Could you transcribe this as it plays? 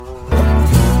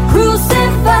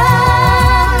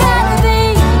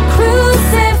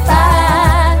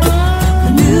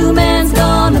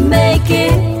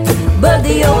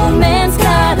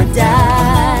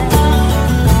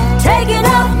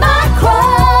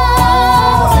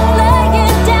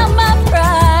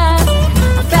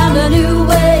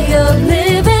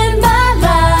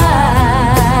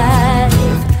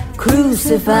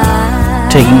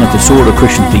taking up the sword of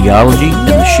Christian theology and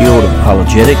the shield of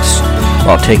apologetics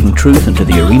while taking truth into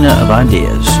the arena of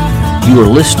ideas. You are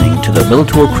listening to the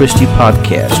Bellator Christi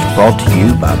podcast, brought to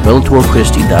you by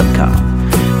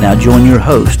BellatorChristi.com. Now join your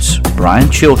hosts,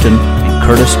 Brian Chilton and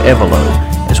Curtis Evelo,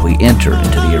 as we enter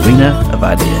into the arena of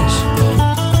ideas.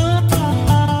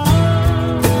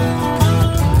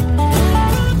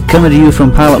 Coming to you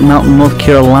from Pilot Mountain, North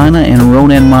Carolina, and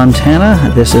Ronan,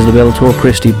 Montana, this is the Bellator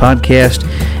Christi podcast,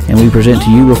 and we present to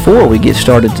you, before we get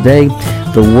started today,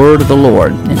 the Word of the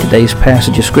Lord. And today's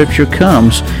passage of Scripture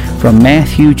comes from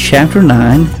Matthew chapter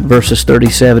 9, verses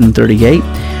 37 and 38,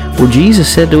 where Jesus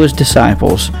said to his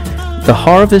disciples, "The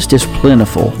harvest is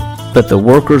plentiful, but the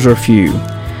workers are few.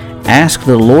 Ask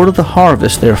the Lord of the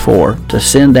harvest, therefore, to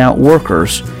send out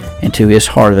workers into his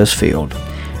harvest field."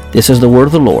 This is the Word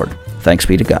of the Lord. Thanks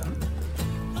be to God.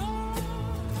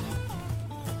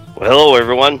 Well, hello,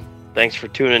 everyone. Thanks for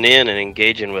tuning in and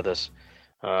engaging with us.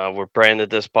 We're praying that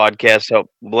this podcast help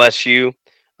bless you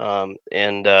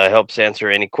and helps answer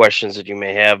any questions that you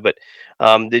may have. But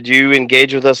did you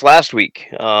engage with us last week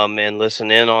and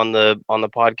listen in on the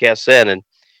podcast then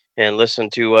and listen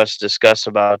to us discuss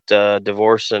about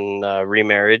divorce and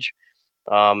remarriage?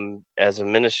 As a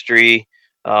ministry,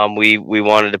 we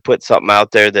wanted to put something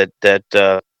out there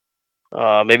that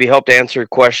maybe help to answer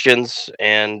questions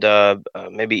and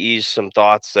maybe ease some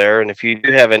thoughts there. And if you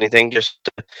do have anything, just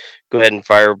go ahead and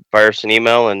fire us an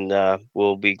email, and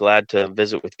we'll be glad to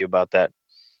visit with you about that.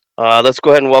 Let's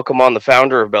go ahead and welcome on the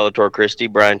founder of Bellator Christi,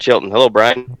 Brian Chilton. Hello,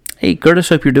 Brian. Hey, Curtis.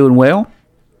 Hope you're doing well.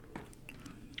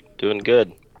 Doing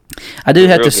good. I do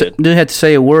have to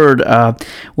say a word.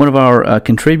 One of our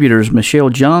contributors, Michelle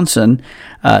Johnson,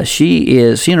 she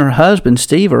and her husband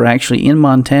Steve are actually in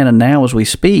Montana now as we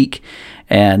speak,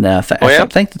 and I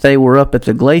think that they were up at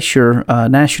the Glacier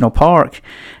National Park,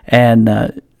 and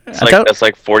that's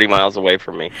like 40 miles away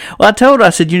from me. Well, I told her, I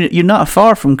said, you're not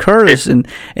far from Curtis, and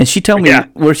she told me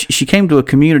where she came to a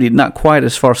community not quite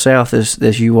as far south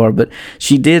as you are, but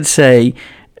she did say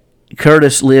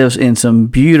Curtis lives in a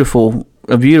beautiful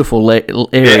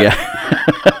area.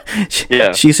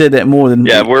 She said that more than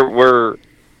we're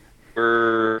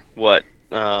what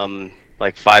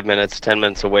like 5 minutes, 10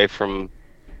 minutes away from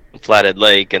Flathead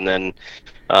Lake, and then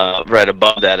right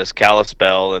above that is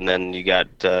Kalispell, and then you got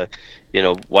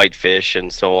Whitefish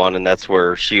and so on, and that's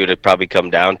where she would have probably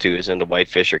come down to, is into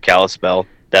Whitefish or Kalispell.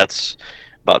 That's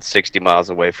about 60 miles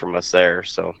away from us there.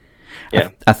 So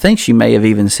I think she may have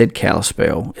even said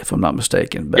Kalispell, if I'm not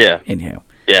mistaken. But anyhow.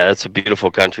 Yeah, it's a beautiful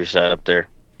countryside up there.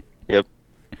 Yep.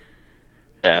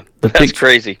 Yeah, that's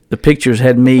crazy. The pictures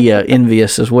had me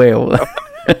envious as well.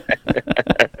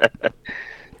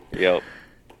 Yep.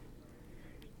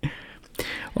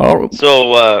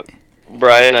 So,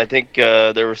 Brian, I think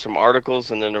there were some articles,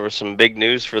 and then there was some big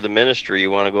news for the ministry.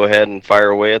 You want to go ahead and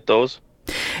fire away at those?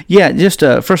 Yeah, just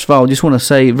first of all, just want to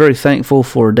say very thankful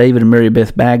for David and Mary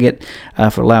Beth Baggett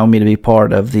for allowing me to be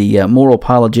part of the Moral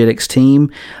Apologetics team.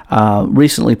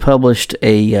 Recently published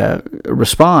a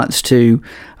response to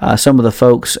some of the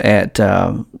folks at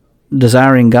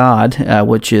Desiring God,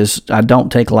 which is, I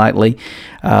don't take lightly.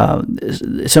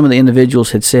 Some of the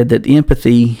individuals had said that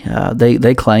empathy,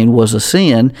 they claimed, was a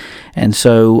sin, and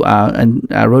so and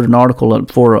I wrote an article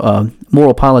for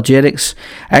Moral Apologetics.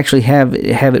 I actually have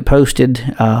it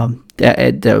posted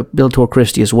at Bellator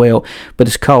Christi as well, but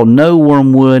it's called "No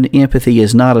Wormwood, Empathy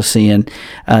is Not a Sin."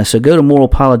 So go to Moral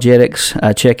Apologetics,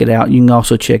 check it out. You can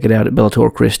also check it out at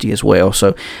Bellator Christi as well.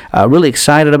 So really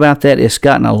excited about that. It's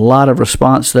gotten a lot of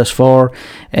response thus far,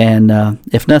 and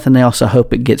if nothing else, I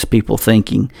hope it gets people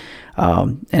thinking.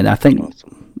 And I think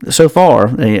so far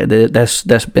that's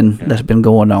been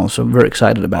going on. So I'm very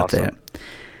excited about that.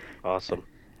 Awesome.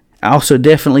 I also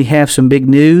definitely have some big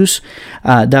news.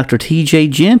 Dr. T.J.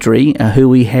 Gentry, who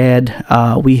we had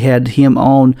him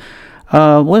on,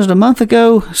 was it a month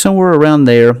ago? Somewhere around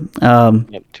there. 2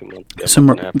 months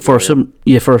ago.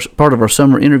 For part of our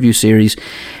summer interview series.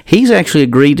 He's actually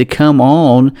agreed to come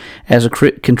on as a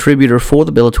contributor for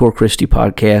the Bellator Christi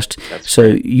podcast.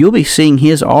 So you'll be seeing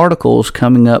his articles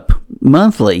coming up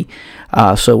monthly.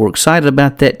 So we're excited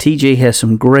about that. TJ has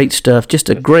some great stuff.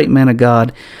 Just a great man of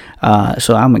God.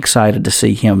 So I'm excited to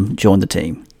see him join the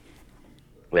team.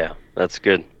 Yeah, that's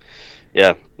good.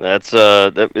 Yeah, that's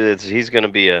he's going to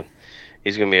be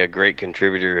a great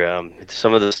contributor.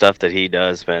 Some of the stuff that he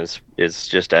does, man, is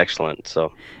just excellent.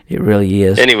 So it really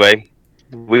is. Anyway,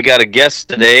 we got a guest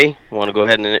today. Want to go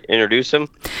ahead and introduce him?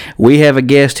 We have a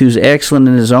guest who's excellent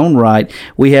in his own right.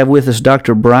 We have with us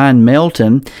Dr. Brian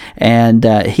Melton, and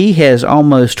he has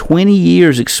almost 20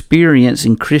 years' experience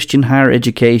in Christian higher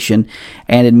education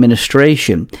and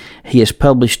administration. He has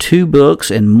published 2 books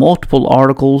and multiple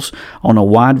articles on a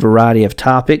wide variety of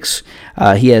topics.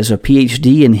 He has a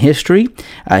PhD in history.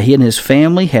 He and his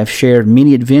family have shared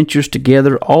many adventures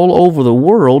together all over the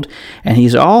world, and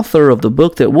he's author of the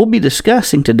book that we'll be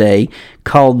discussing today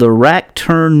called The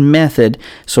Wrackturn Method.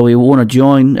 So we want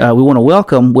to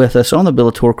welcome with us on the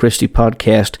Bellator Christi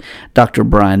podcast, Dr.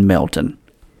 Brian Melton.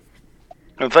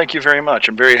 Well, thank you very much.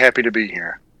 I'm very happy to be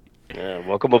here.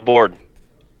 Welcome aboard.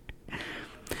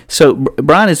 So,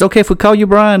 Brian, is it okay if we call you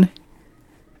Brian?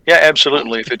 Yeah,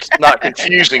 absolutely. If it's not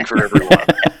confusing for everyone.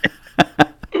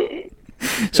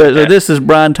 So this is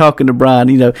Brian talking to Brian.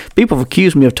 You know, people have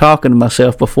accused me of talking to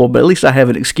myself before, but at least I have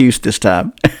an excuse this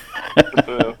time.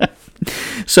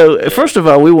 So, first of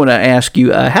all, we want to ask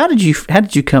you, how did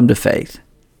you come to faith?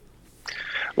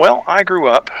 Well, I grew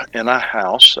up in a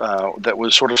house that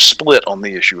was sort of split on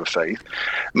the issue of faith.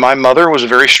 My mother was a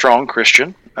very strong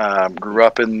Christian, grew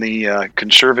up in the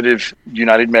conservative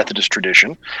United Methodist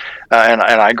tradition, and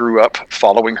I grew up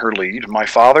following her lead. My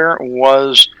father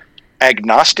was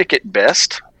agnostic at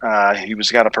best. He was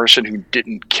the kind of person who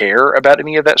didn't care about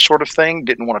any of that sort of thing,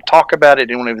 didn't want to talk about it,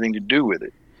 didn't want anything to do with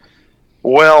it.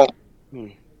 Well,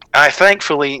 I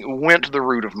thankfully went to the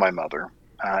root of my mother.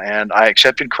 And I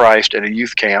accepted Christ at a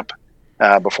youth camp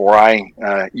before I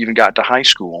even got to high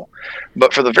school.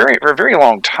 But for a very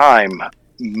long time,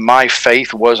 my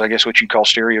faith was, I guess, what you'd call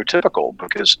stereotypical,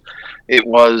 because it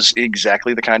was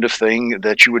exactly the kind of thing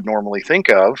that you would normally think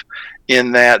of,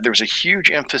 in that there was a huge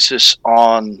emphasis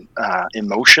on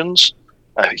emotions,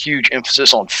 a huge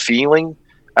emphasis on feeling,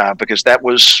 because that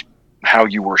was how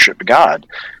you worshiped God.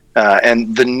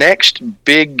 And the next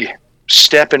big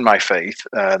step in my faith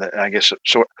that I guess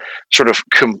sort of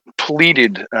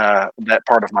completed that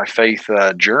part of my faith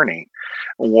journey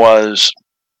was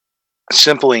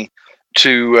simply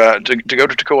to go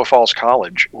to Toccoa Falls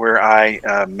College, where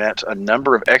I met a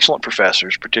number of excellent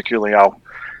professors. Particularly, I'll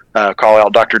call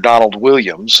out Dr. Donald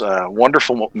Williams,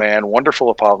 wonderful man, wonderful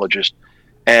apologist,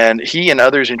 and he and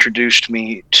others introduced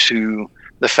me to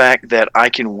the fact that I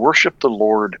can worship the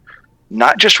Lord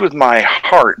not just with my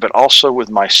heart, but also with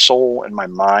my soul and my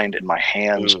mind and my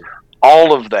hands.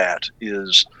 All of that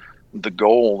is the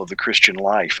goal of the Christian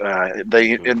life.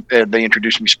 They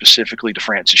introduced me specifically to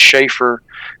Francis Schaeffer,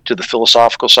 to the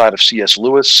philosophical side of C.S.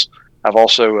 Lewis. I've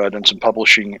also done some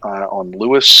publishing on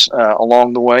Lewis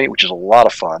along the way, which is a lot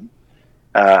of fun.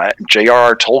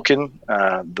 J.R.R. Tolkien,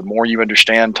 the more you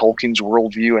understand Tolkien's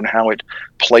worldview and how it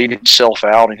played itself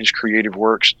out in his creative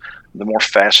works, the more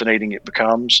fascinating it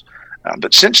becomes.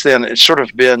 But since then, that's sort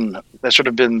of been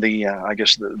the I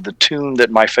guess the tune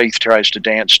that my faith tries to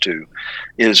dance to,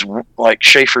 is, like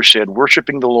Schaeffer said,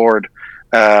 worshiping the Lord,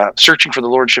 searching for the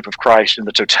lordship of Christ in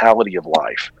the totality of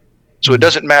life. So it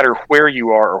doesn't matter where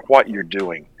you are or what you're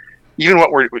doing,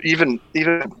 even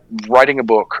writing a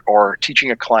book or teaching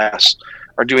a class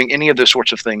or doing any of those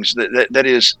sorts of things. That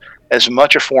is as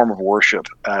much a form of worship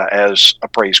as a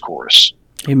praise chorus.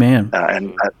 Amen.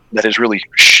 And that has really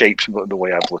shaped the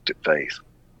way I've looked at faith.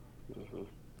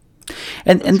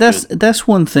 And that's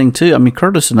one thing too. I mean,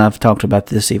 Curtis and I've talked about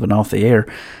this even off the air,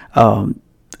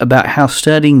 about how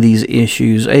studying these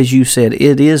issues, as you said,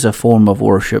 it is a form of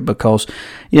worship, because,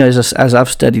 you know, as I've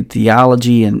studied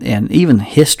theology and even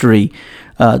history,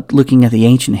 looking at the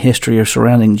ancient history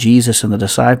surrounding Jesus and the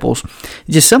disciples,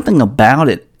 just something about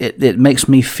it makes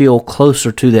me feel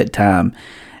closer to that time.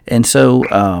 And so,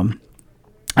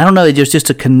 I don't know, there's just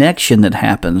a connection that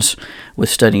happens with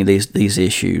studying these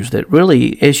issues that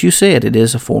really, as you said, it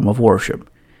is a form of worship.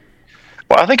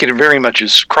 Well, I think it very much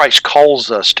is Christ calls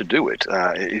us to do it.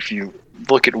 If you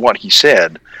look at what he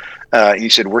said,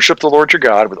 worship the Lord your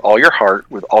God with all your heart,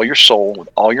 with all your soul, with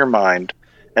all your mind,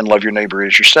 and love your neighbor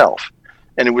as yourself.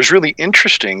 And it was really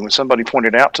interesting when somebody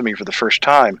pointed out to me for the first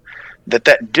time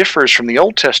that differs from the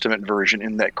Old Testament version,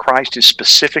 in that Christ is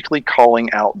specifically calling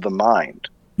out the mind.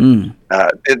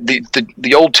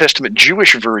 The Old Testament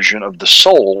Jewish version of the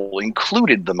soul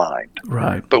included the mind.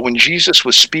 Right. But when Jesus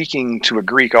was speaking to a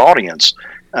Greek audience,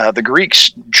 the Greeks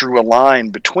drew a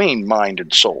line between mind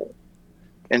and soul.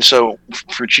 And so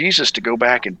for Jesus to go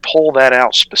back and pull that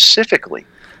out specifically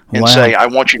and say, I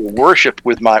want you to worship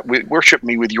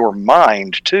me with your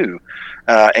mind too.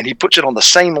 And he puts it on the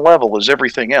same level as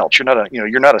everything else.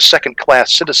 You're not a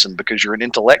second-class citizen because you're an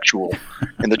intellectual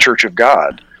in the Church of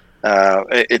God.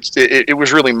 It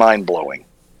was really mind-blowing.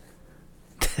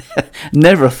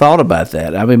 Never thought about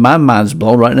that. I mean, my mind's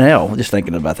blown right now just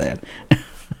thinking about that.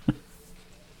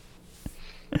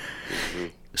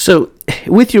 So,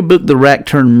 with your book, The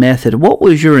Wrackturn Method, what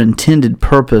was your intended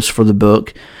purpose for the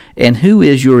book, and who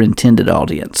is your intended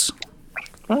audience?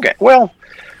 Okay, well,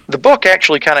 the book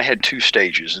actually kind of had two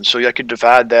stages, and so I could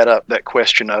divide that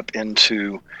question up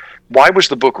into why was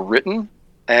the book written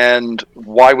and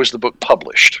why was the book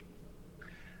published.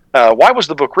 Why was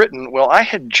the book written? Well, I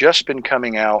had just been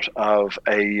coming out of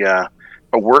a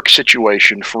work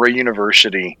situation for a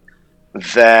university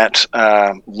that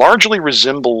largely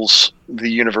resembles the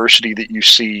university that you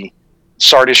see,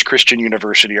 Sardis Christian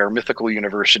University, our mythical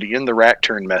university, in the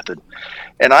Wrackturn method.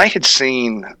 And I had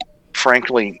seen,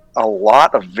 frankly, a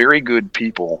lot of very good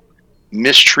people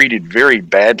mistreated very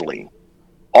badly,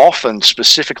 often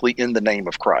specifically in the name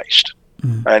of Christ.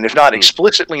 Mm. And if not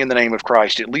explicitly in the name of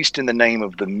Christ, at least in the name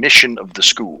of the mission of the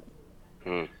school.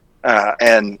 Mm.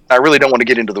 And I really don't want to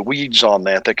get into the weeds on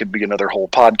that. That could be another whole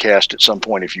podcast at some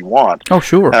point if you want. Oh,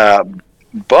 sure.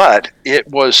 But it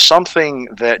was something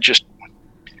that just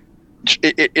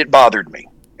it bothered me.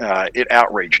 It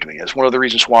outraged me. It's one of the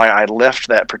reasons why I left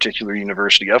that particular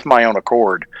university of my own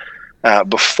accord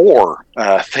before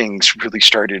things really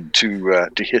started to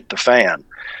hit the fan.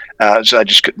 So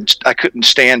I couldn't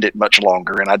stand it much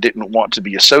longer, and I didn't want to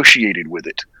be associated with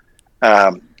it.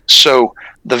 So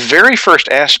the very first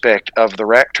aspect of the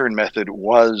Wrackturn method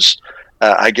was,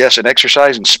 I guess, an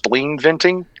exercise in spleen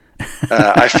venting.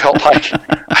 I felt like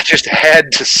I just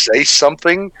had to say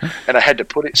something, and I had to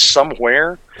put it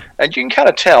somewhere. And you can kind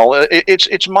of tell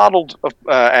it's modeled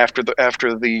after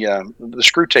the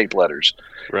screw tape letters,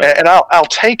 Right. and I'll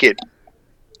take it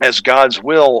as God's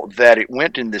will that it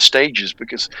went in the stages,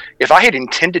 because if I had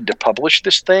intended to publish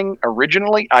this thing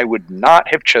originally, I would not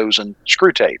have chosen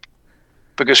screw tape.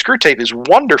 Because screw tape is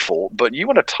wonderful, but you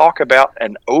want to talk about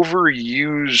an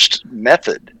overused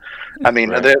method. I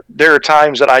mean, Right. there are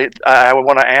times that I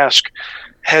want to ask,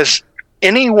 has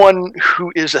anyone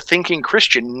who is a thinking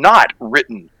Christian not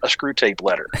written a screw tape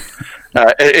letter?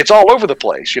 It's all over the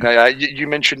place. You know, you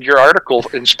mentioned your article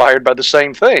inspired by the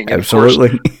same thing. And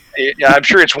Absolutely. of course, I'm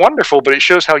sure it's wonderful, but it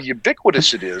shows how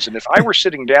ubiquitous it is. And if I were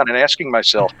sitting down and asking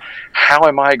myself, how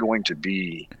am I going to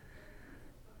be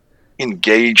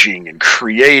engaging and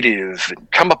creative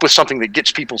and come up with something that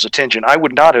gets people's attention, I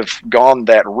would not have gone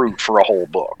that route for a whole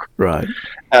book. Right.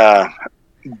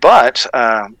 But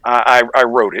I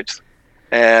wrote it,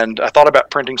 and I thought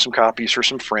about printing some copies for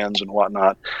some friends and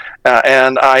whatnot.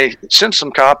 And I sent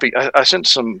some I sent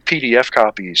some PDF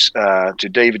copies to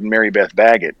David and Mary Beth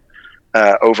Baggett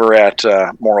over at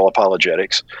Moral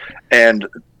Apologetics, and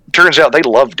turns out they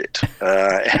loved it,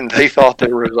 and they thought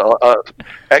there was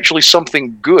actually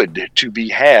something good to be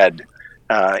had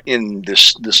in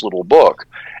this little book.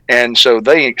 And so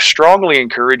they strongly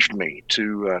encouraged me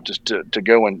to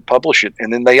go and publish it,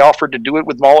 and then they offered to do it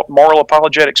with Moral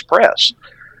Apologetics Press.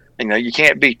 You know, you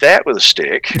can't beat that with a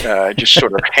stick. Just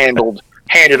sort of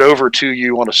handed over to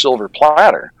you on a silver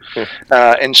platter.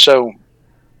 And so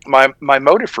my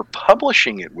motive for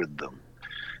publishing it with them,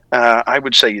 I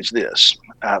would say, is this.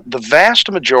 The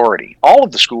vast majority, all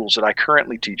of the schools that I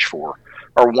currently teach for,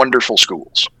 are wonderful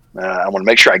schools. I want to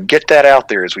make sure I get that out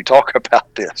there as we talk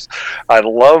about this. I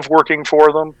love working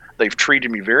for them. They've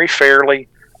treated me very fairly,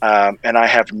 and I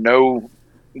have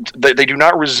they do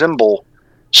not resemble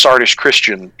Sardis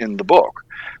Christian in the book.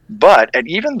 But at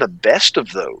even the best of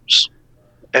those,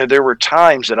 there were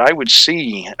times that I would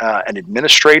see an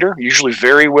administrator, usually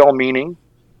very well-meaning,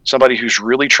 somebody who's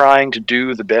really trying to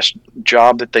do the best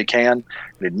job that they can,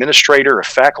 an administrator, a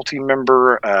faculty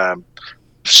member,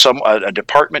 a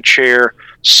department chair,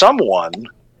 someone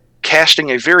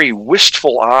casting a very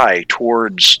wistful eye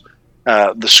towards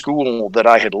the school that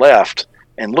I had left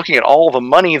and looking at all the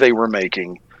money they were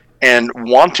making and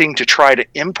wanting to try to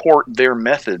import their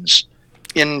methods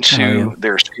into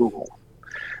their school.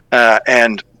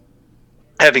 And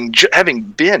having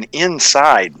been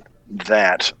inside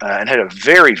that and had a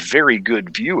very, very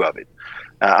good view of it.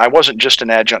 I wasn't just an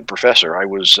adjunct professor. I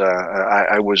was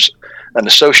an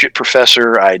associate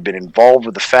professor. I had been involved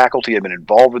with the faculty. I'd been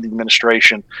involved with the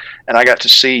administration, and I got to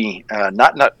see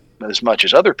not as much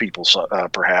as other people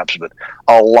perhaps, but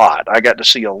a lot. I got to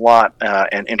see a lot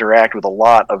and interact with a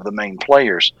lot of the main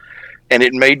players. And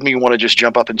it made me want to just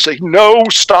jump up and say, no,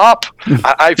 stop.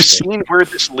 I've seen where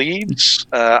this leads.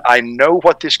 I know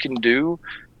what this can do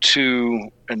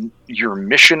to your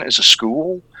mission as a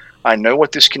school. I know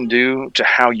what this can do to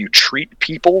how you treat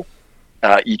people,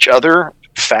 each other,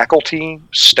 faculty,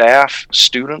 staff,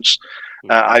 students.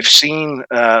 I've seen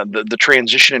the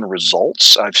transition in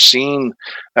results. I've seen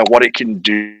what it can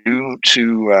do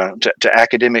to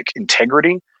academic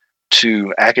integrity,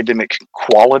 to academic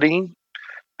quality.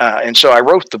 And so I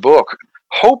wrote the book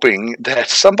hoping that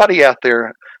somebody out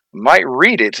there might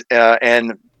read it,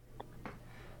 and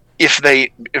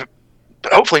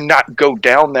hopefully not go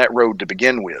down that road to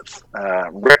begin with,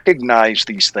 recognize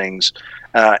these things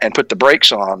and put the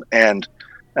brakes on. And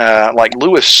like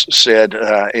Lewis said,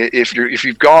 if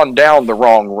you've gone down the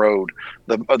wrong road,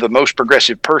 the most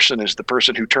progressive person is the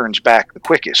person who turns back the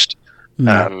quickest.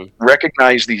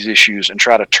 Recognize these issues and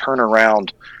try to turn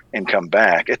around and come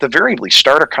back. At the very least,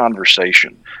 start a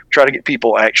conversation. Try to get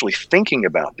people actually thinking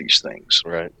about these things.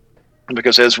 Right.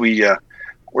 Because as we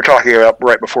were talking about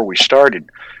right before we started,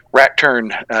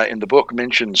 Wrackturn in the book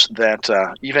mentions that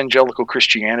evangelical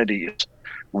Christianity is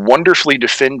wonderfully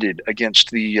defended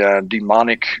against the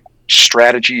demonic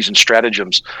strategies and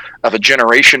stratagems of a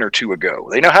generation or two ago.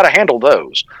 They know how to handle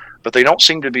those, but they don't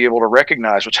seem to be able to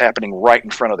recognize what's happening right in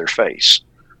front of their face.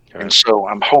 Right. And so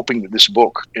I'm hoping that this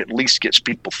book at least gets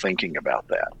people thinking about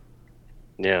that.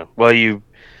 Yeah. Well, you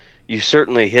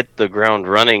certainly hit the ground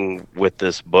running with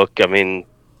this book. I mean,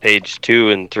 page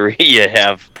 2 and 3, you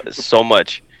have so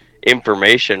much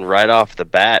information right off the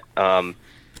bat.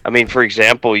 I mean, for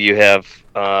example, you have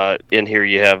in here,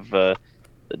 you have the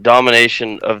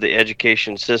domination of the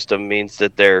education system means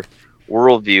that their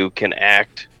worldview can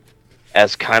act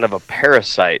as kind of a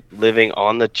parasite living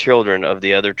on the children of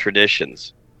the other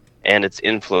traditions, and its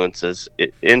influences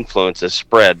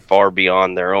spread far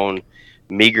beyond their own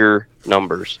meager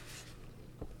numbers.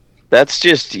 That's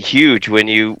just huge when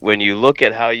you look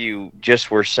at how you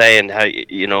just were saying how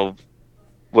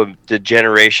when the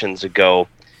generations ago,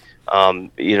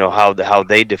 how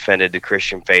they defended the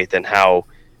Christian faith, and how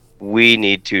we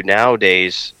need to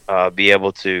nowadays be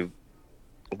able to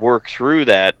work through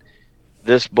that.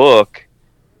 This book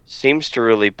seems to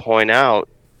really point out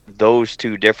those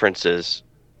two differences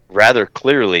rather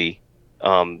clearly,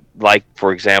 like,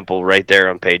 for example, right there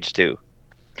on page 2.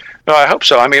 No, I hope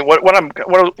so. I mean, one of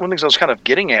the things I was kind of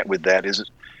getting at with that is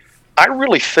I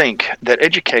really think that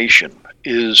education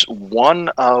is one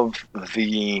of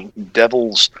the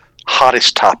devil's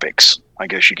hottest topics, I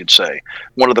guess you could say,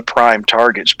 one of the prime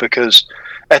targets, because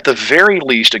at the very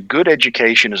least, a good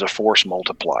education is a force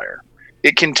multiplier.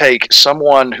 It can take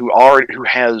someone who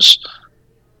has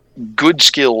good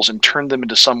skills and turn them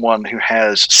into someone who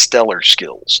has stellar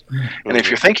skills. Mm-hmm. And if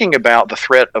you're thinking about the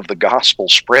threat of the gospel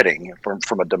spreading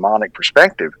from a demonic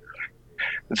perspective,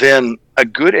 then a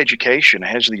good education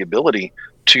has the ability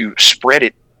to spread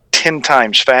it 10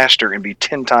 times faster and be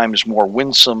 10 times more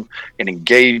winsome and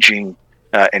engaging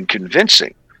and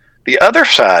convincing. The other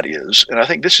side is, and I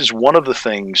think this is one of the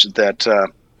things that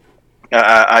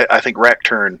I think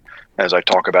Wrackturn, as I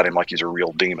talk about him like he's a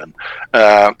real demon,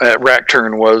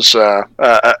 Wrackturn was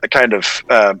kind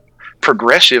of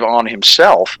progressive on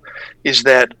himself, is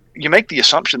that you make the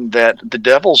assumption that the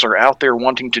devils are out there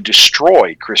wanting to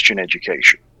destroy Christian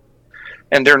education.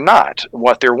 And they're not.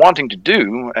 What they're wanting to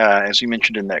do, as you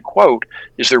mentioned in that quote,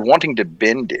 is they're wanting to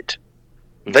bend it.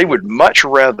 They would much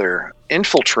rather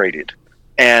infiltrate it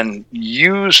and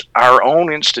use our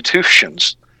own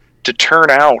institutions to turn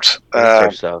out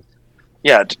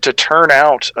to turn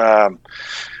out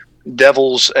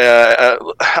devils.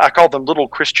 I call them little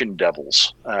Christian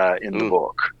devils in the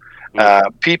book.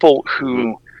 People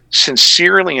who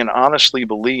sincerely and honestly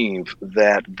believe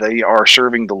that they are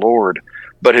serving the Lord,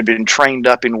 but have been trained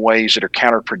up in ways that are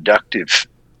counterproductive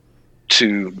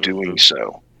to doing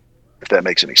so, if that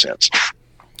makes any sense.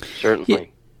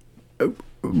 Certainly. Yeah.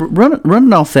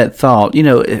 Running off that thought,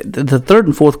 the third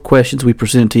and fourth questions we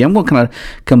presented to you, I'm going to kind of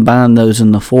combine those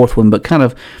in the fourth one, but kind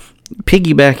of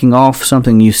piggybacking off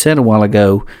something you said a while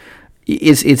ago,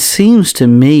 it seems to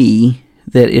me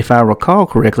that if I recall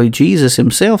correctly, Jesus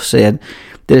himself said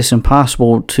that it's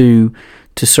impossible to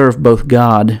serve both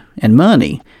God and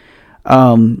money.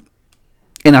 And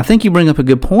I think you bring up a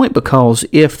good point, because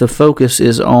if the focus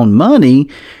is on money,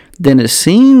 then it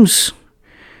seems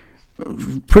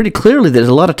pretty clearly that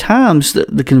a lot of times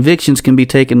the convictions can be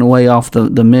taken away off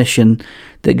the mission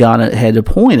that God had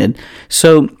appointed.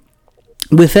 So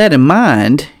with that in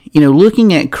mind,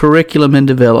 looking at curriculum and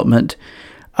development,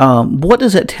 what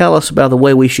does that tell us about the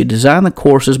way we should design the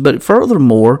courses? But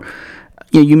furthermore,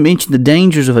 you mentioned the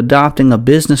dangers of adopting a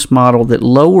business model that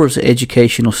lowers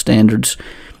educational standards.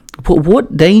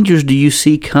 What dangers do you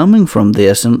see coming from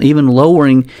this, and even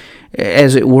lowering,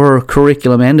 as it were,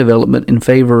 curriculum and development in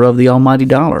favor of the almighty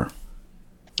dollar?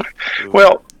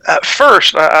 Well,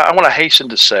 first, I want to hasten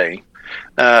to say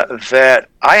that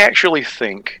I actually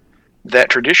think that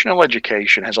traditional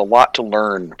education has a lot to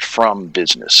learn from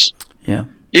business. Yeah.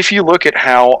 If you look at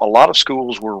how a lot of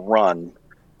schools were run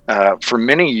for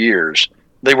many years,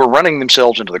 they were running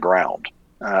themselves into the ground.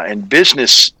 And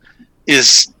business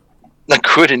is a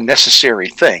good and necessary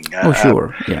thing.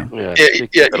 Sure. Yeah. Keep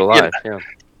it alive.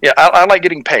 I like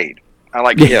getting paid. I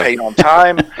like getting paid on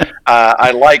time.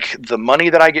 I like the money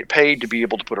that I get paid to be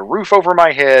able to put a roof over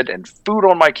my head and food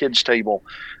on my kids' table,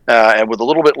 and with a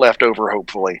little bit left over,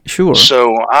 hopefully. Sure.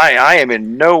 So I am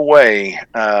in no way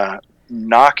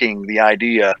knocking the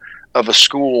idea of a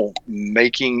school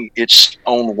making its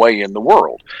own way in the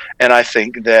world. And I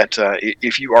think that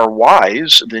if you are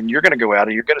wise, then you're going to go out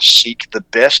and you're going to seek the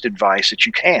best advice that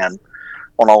you can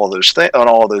on all of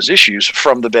those issues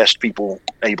from the best people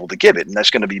able to give it, and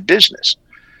that's going to be business.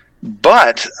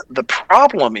 But the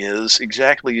problem is,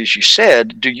 exactly as you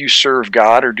said, do you serve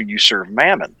God or do you serve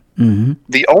mammon? Mm-hmm.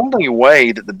 The only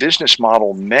way that the business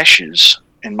model meshes,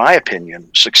 in my opinion,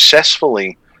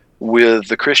 successfully with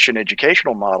the Christian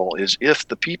educational model is if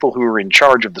the people who are in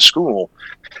charge of the school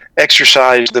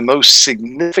exercise the most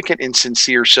significant and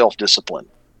sincere self-discipline.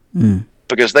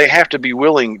 Because they have to be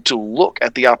willing to look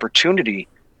at the opportunity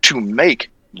to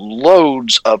make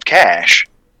loads of cash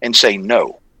and say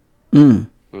no.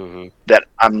 That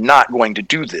I'm not going to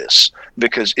do this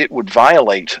because it would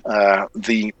violate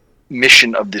the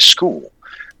mission of this school,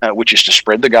 which is to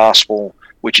spread the gospel,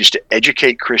 which is to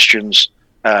educate Christians,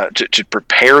 to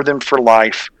prepare them for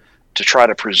life, to try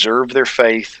to preserve their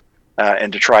faith,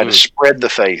 and to try to spread the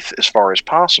faith as far as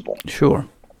possible. Sure.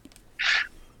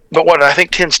 But what I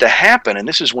think tends to happen, and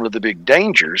this is one of the big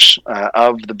dangers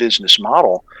of the business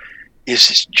model, is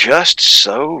it's just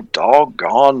so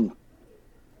doggone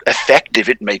effective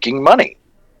at making money.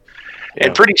 Yeah.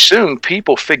 And pretty soon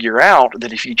people figure out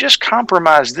that if you just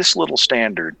compromise this little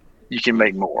standard, you can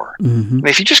make more. And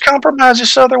if you just compromise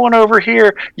this other one over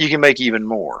here, you can make even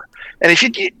more. And if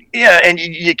you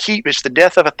keep, it's the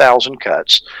death of 1,000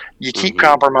 cuts. You keep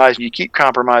compromising, you keep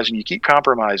compromising, you keep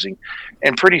compromising.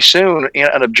 And pretty soon,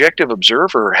 an objective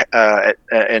observer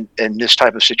in this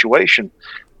type of situation,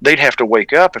 they'd have to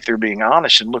wake up, if they're being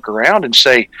honest, and look around and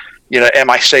say, am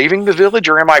I saving the village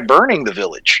or am I burning the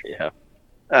village?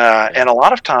 And a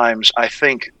lot of times, I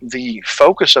think the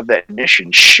focus of that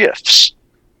mission shifts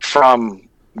from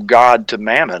God to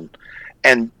mammon.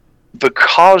 And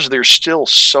because there's still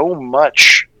so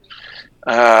much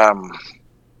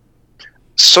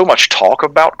talk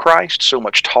about Christ, so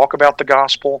much talk about the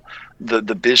gospel,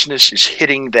 the business is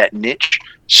hitting that niche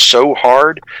so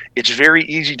hard, it's very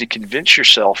easy to convince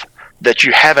yourself that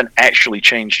you haven't actually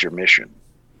changed your mission.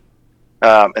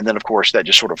 And then, of course, that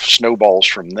just sort of snowballs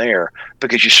from there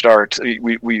because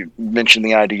we mentioned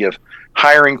the idea of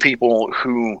hiring people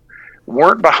who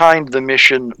weren't behind the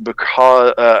mission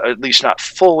because, at least not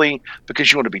fully,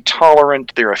 because you want to be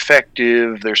tolerant, they're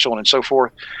effective, they're so on and so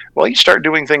forth. Well, you start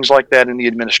doing things like that in the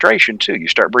administration, too. You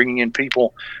start bringing in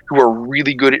people who are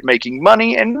really good at making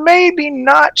money and maybe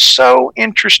not so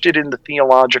interested in the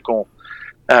theological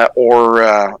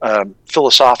or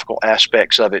philosophical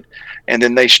aspects of it. And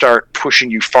then they start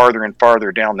pushing you farther and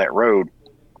farther down that road.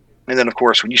 And then, of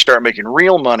course, when you start making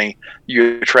real money,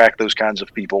 you attract those kinds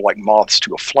of people like moths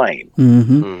to a flame.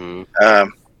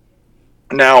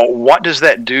 Now, what does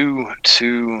that do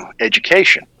to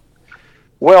education?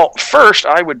 Well, first,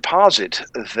 I would posit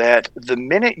that the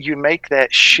minute you make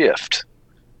that shift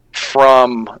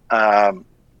from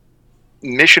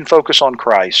mission focus on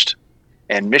Christ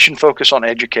and mission focus on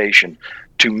education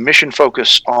to mission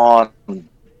focus on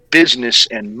business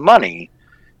and money,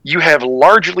 you have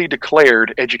largely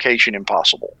declared education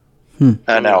impossible.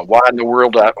 Now, why in the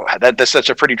world? That's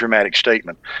a pretty dramatic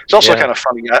statement. It's also kind of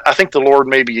funny. I think the Lord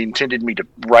maybe intended me to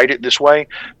write it this way,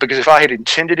 because if I had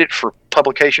intended it for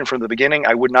publication from the beginning,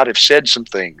 I would not have said some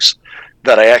things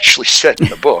that I actually said in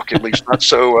the book, at least not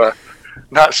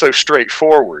so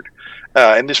straightforward.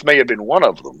 And this may have been one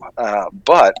of them.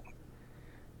 But,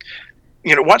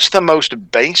 what's the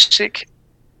most basic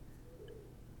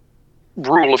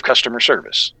rule of customer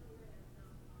service?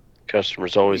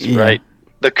 Customer's always right.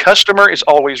 The customer is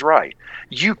always right.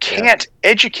 You can't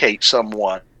educate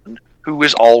someone who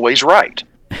is always right.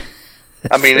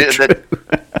 I mean,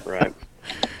 right.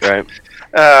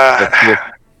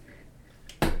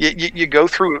 You go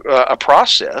through a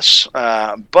process,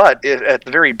 but at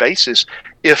the very basis,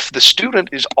 if the student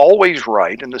is always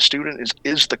right and the student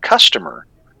is the customer,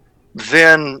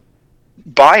 then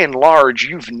by and large,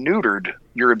 you've neutered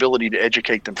your ability to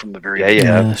educate them from the very beginning.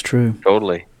 Yeah, that's true.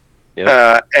 Totally.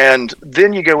 Yep. And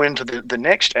then you go into the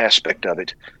next aspect of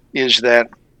it, is that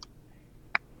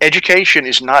education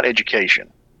is not education.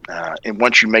 and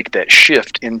once you make that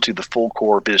shift into the full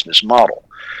core business model.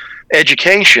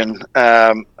 Education,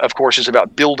 of course, is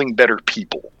about building better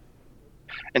people.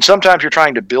 And sometimes you're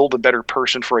trying to build a better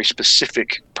person for a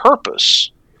specific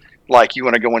purpose. Like you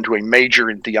want to go into a major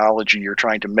in theology, you're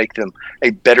trying to make them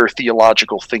a better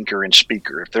theological thinker and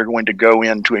speaker. If they're going to go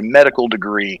into a medical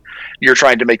degree, you're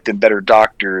trying to make them better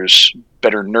doctors,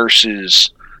 better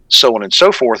nurses, so on and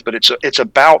so forth. But it's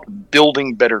about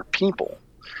building better people.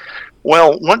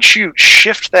 Well, once you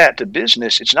shift that to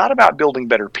business, it's not about building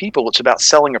better people. It's about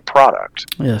selling a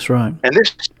product. Yeah, that's right.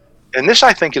 And this,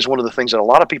 I think, is one of the things that a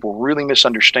lot of people really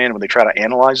misunderstand when they try to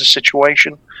analyze a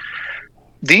situation.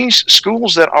 These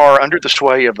schools that are under the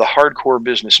sway of the hardcore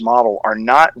business model are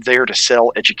not there to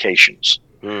sell educations.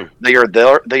 They are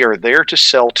there to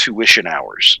sell tuition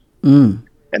hours. And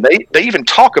they even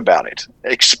talk about it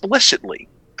explicitly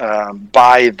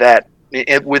with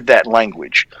that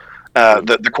language.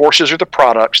 The courses are the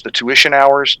products. The tuition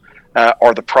hours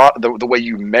are the way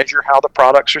you measure how the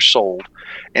products are sold.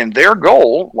 And their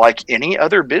goal, like any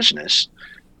other business,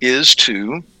 is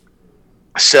to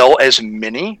sell as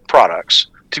many products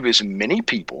to as many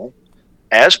people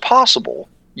as possible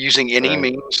using any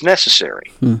means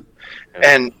necessary.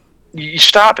 And you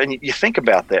stop and you think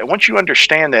about that. Once you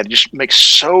understand that, it just makes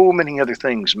so many other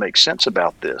things make sense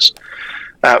about this.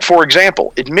 For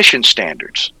example, admission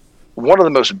standards. One of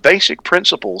the most basic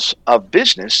principles of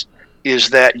business is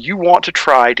that you want to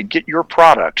try to get your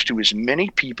product to as many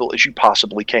people as you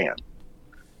possibly can.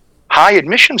 High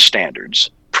admission standards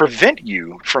prevent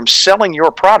you from selling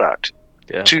your product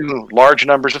to large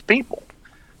numbers of people.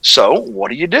 So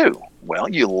what do? Well,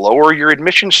 you lower your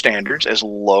admission standards as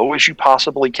low as you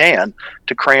possibly can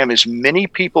to cram as many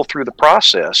people through the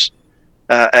process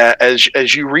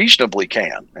as you reasonably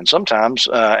can, and sometimes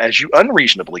as you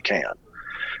unreasonably can.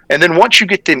 And then once you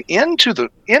get them into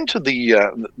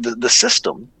the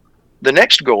system, the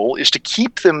next goal is to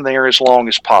keep them there as long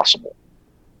as possible.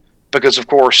 Because, of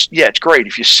course, it's great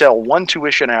if you sell one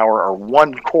tuition hour or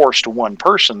one course to one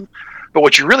person, but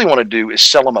what you really want to do is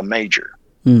sell them a major.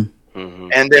 And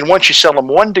then once you sell them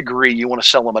one degree, you want to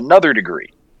sell them another degree.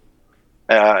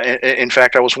 In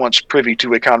fact, I was once privy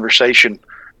to a conversation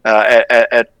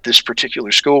at this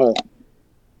particular school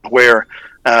where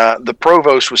the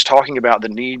provost was talking about the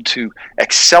need to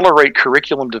accelerate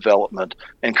curriculum development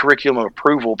and curriculum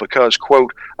approval because,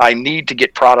 quote, I need to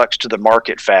get products to the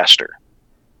market faster.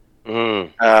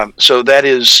 So that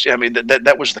is,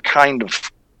 that was the kind of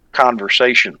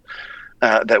conversation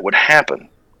that would happen.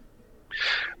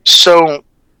 So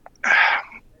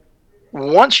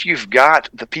once you've got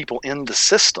the people in the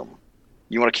system,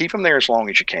 you want to keep them there as long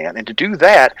as you can. And to do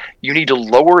that, you need to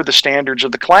lower the standards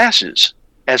of the classes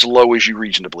as low as you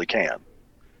reasonably can.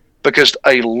 Because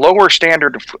a lower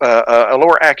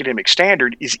academic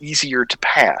standard is easier to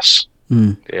pass.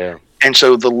 And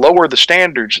so the lower the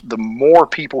standards, the more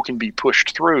people can be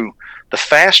pushed through, the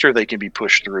faster they can be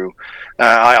pushed through.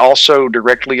 I also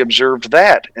directly observed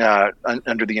that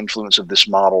under the influence of this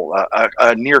model,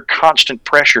 a near constant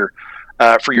pressure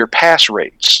for your pass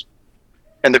rates.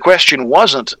 And the question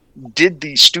wasn't, did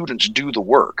these students do the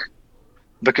work?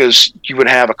 Because you would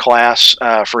have a class,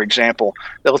 for example,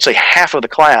 let's say half of the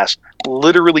class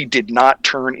literally did not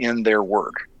turn in their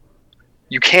work.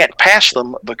 You can't pass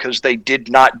them because they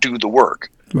did not do the work.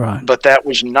 Right. But that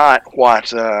was not what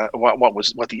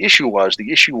the issue was.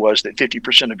 The issue was that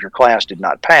 50% of your class did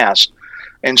not pass,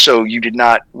 and so you did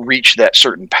not reach that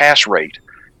certain pass rate.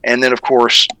 And then, of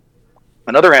course,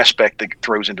 another aspect that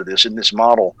throws into this in this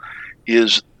model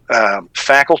is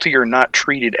faculty are not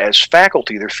treated as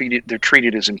faculty. They're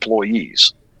treated as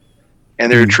employees,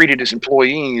 and they're treated as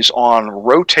employees on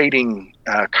rotating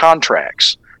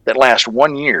contracts that last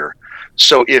 1 year.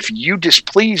 So if you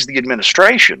displease the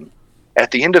administration,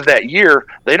 at the end of that year,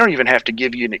 they don't even have to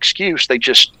give you an excuse. They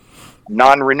just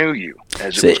non-renew you,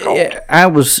 as it was called.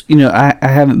 I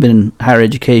haven't been in higher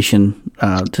education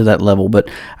to that level, but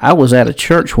I was at a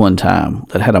church one time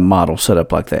that had a model set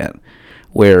up like that,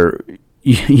 where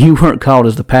you weren't called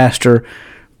as the pastor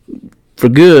for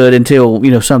good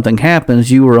until something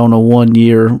happens. You were on a 1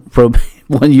 year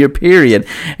 1 year period,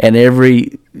 and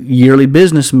every yearly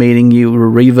business meeting you were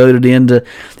revoted into.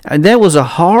 And that was a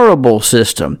horrible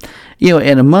system.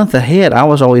 And a month ahead, I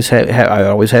always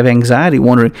have anxiety,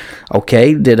 wondering,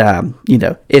 okay, did I?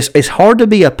 It's hard to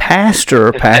be a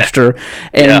pastor,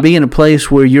 and be in a place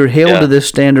where you're held to this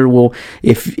standard. Well,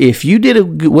 if you did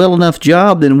a well enough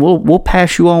job, then we'll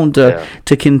pass you on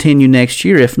to continue next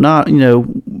year. If not,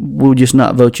 we'll just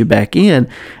not vote you back in.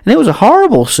 And it was a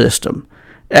horrible system,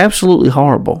 absolutely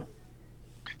horrible.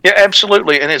 Yeah,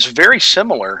 absolutely. And it's very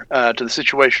similar to the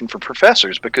situation for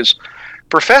professors, because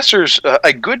professors,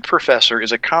 a good professor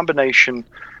is a combination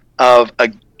of a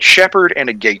shepherd and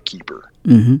a gatekeeper.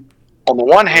 Mm-hmm. On the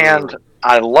one hand,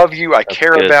 I love you, I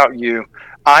care good. about you,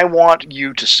 I want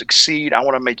you to succeed, I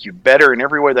want to make you better in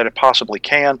every way that I possibly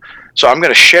can. So I'm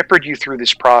going to shepherd you through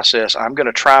this process. I'm going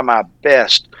to try my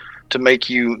best to make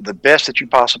you the best that you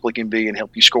possibly can be and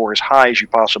help you score as high as you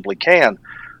possibly can.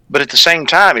 But at the same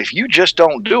time, if you just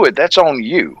don't do it, that's on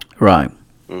you. Right.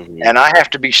 Mm-hmm. And I have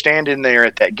to be standing there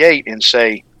at that gate and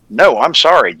say, no, I'm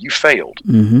sorry, you failed.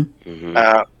 Mm-hmm.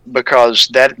 Mm-hmm. Because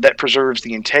that preserves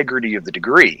the integrity of the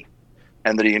degree.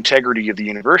 And the integrity of the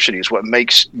university is what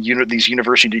makes these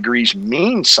university degrees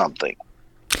mean something.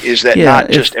 Is that not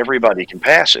just everybody can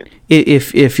pass it?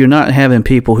 If you're not having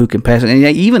people who can pass it,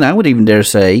 and I would even dare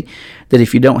say that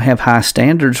if you don't have high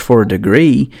standards for a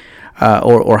degree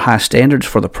or high standards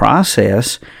for the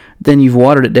process, then you've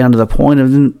watered it down to the point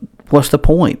of what's the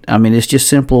point? I mean, it's just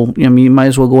simple. You might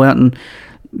as well go out and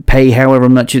pay however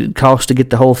much it costs to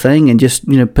get the whole thing and just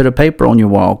put a paper on your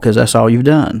wall because that's all you've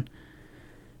done.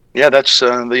 Yeah, that's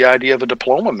the idea of a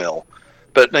diploma mill.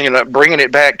 But bringing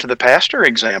it back to the pastor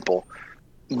example,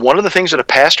 one of the things that a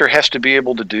pastor has to be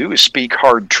able to do is speak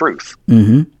hard truth.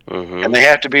 Mm-hmm. Mm-hmm. And they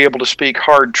have to be able to speak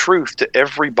hard truth to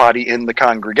everybody in the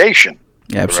congregation.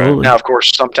 Absolutely. Now, of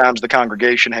course, sometimes the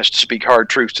congregation has to speak hard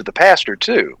truth to the pastor,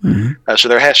 too. Mm-hmm. So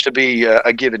there has to be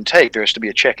a give and take. There has to be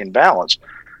a check and balance.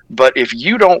 But if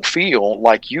you don't feel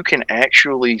like you can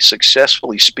actually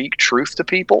successfully speak truth to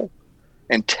people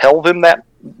and tell them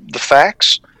the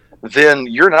facts, then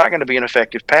you're not going to be an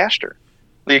effective pastor.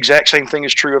 The exact same thing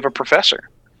is true of a professor.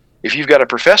 If you've got a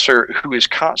professor who is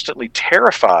constantly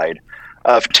terrified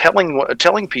of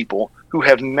telling people who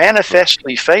have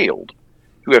manifestly failed,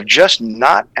 who have just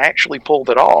not actually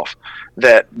pulled it off,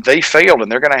 that they failed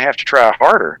and they're going to have to try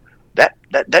harder, that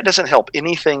doesn't help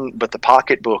anything but the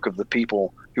pocketbook of the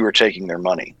people who are taking their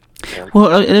money. Well,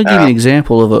 I'll give you an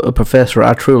example of a professor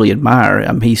I truly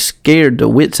admire. He scared the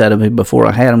wits out of me before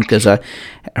I had him because I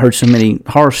heard so many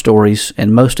horror stories,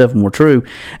 and most of them were true,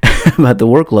 about the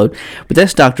workload. But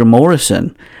that's Dr.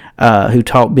 Morrison, who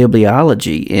taught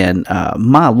bibliology. And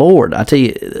my Lord, I tell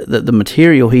you, the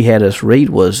material he had us read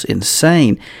was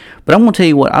insane. But I'm going to tell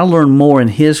you what, I learned more in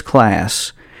his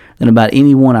class than about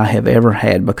anyone I have ever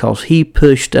had because he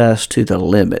pushed us to the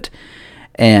limit.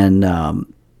 And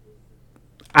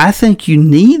I think you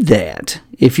need that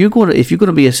if you're going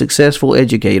to be a successful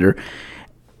educator,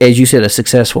 as you said, a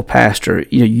successful pastor.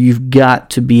 You've got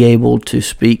to be able to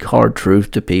speak hard truth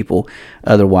to people.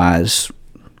 Otherwise,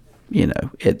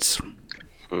 it's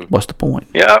what's the point?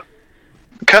 Yeah,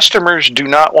 customers do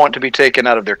not want to be taken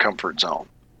out of their comfort zone.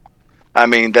 I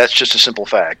mean, that's just a simple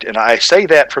fact, and I say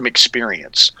that from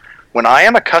experience. When I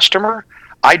am a customer,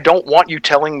 I don't want you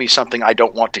telling me something I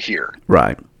don't want to hear.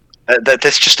 Right.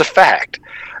 That's just a fact.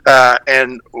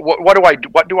 And what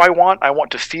do I want? I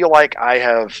want to feel like I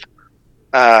have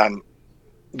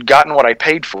gotten what I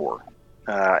paid for.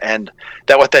 And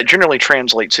what that generally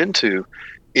translates into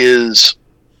is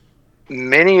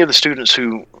many of the students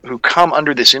who come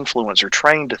under this influence are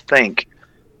trained to think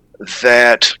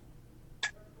that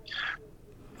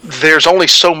there's only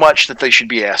so much that they should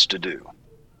be asked to do.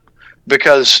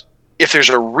 Because if there's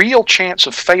a real chance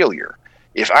of failure,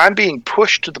 if I'm being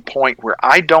pushed to the point where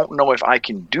I don't know if I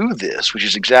can do this, which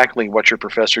is exactly what your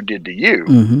professor did to you,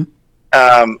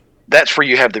 mm-hmm. That's where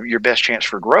you have your best chance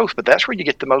for growth, but that's where you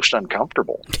get the most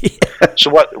uncomfortable. So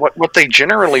what they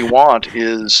generally want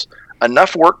is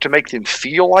enough work to make them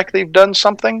feel like they've done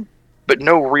something, but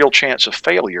no real chance of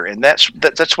failure. And that's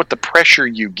what the pressure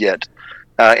you get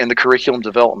in the curriculum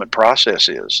development process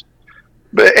is.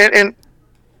 But and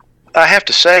I have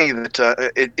to say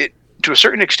that it to a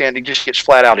certain extent, it just gets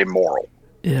flat out immoral.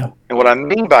 Yeah. And what I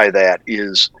mean by that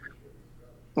is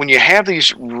when you have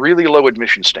these really low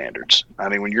admission standards, I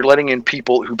mean, when you're letting in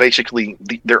people who basically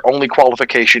their only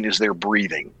qualification is their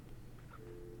breathing,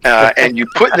 and you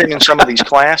put them in some of these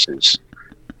classes,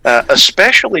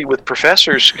 especially with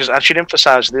professors, because I should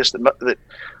emphasize this, that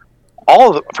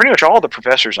pretty much all of the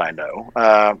professors I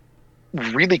know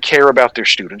really care about their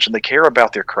students and they care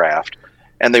about their craft.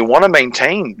 And they want to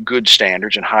maintain good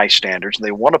standards and high standards, and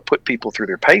they want to put people through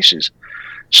their paces.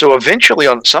 So eventually,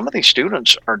 some of these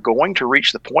students are going to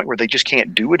reach the point where they just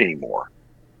can't do it anymore.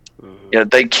 Mm-hmm.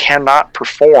 They cannot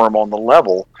perform on the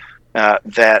level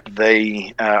that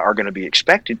they are going to be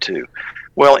expected to.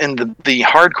 Well, in the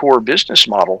hardcore business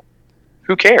model,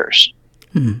 who cares?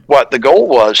 Mm-hmm. What the goal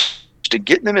was to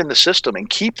get them in the system and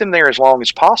keep them there as long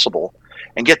as possible,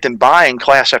 and get them buying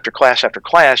class after class after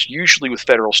class, usually with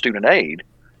federal student aid,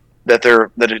 that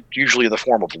it's usually in the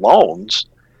form of loans,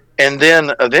 and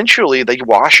then eventually they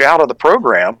wash out of the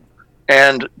program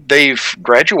and they've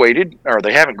graduated, or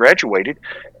they haven't graduated,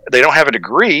 they don't have a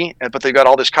degree, but they've got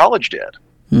all this college debt.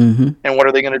 Mm-hmm. And what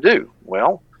are they going to do?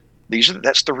 Well,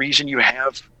 that's the reason you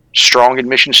have strong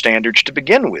admission standards to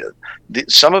begin with.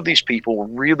 Some of these people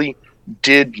really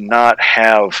did not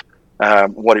have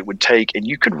what it would take, and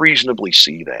you could reasonably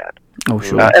see that. Oh,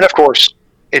 sure. And of course,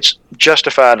 it's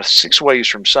justified 6 ways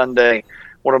from Sunday.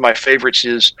 One of my favorites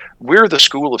is, we're the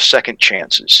school of second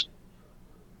chances.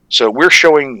 So we're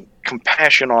showing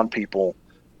compassion on people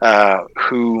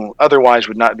who otherwise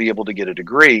would not be able to get a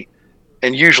degree.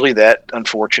 And usually that,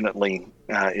 unfortunately,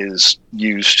 is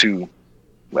used to,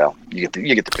 well, you get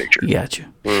the picture.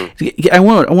 Gotcha. I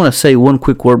want to say one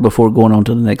quick word before going on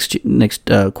to the next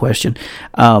question.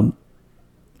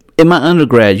 In my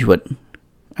undergraduate,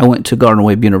 I went to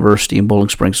Gardner-Webb University in Bowling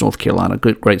Springs, North Carolina.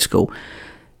 Great school.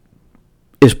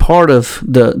 As part of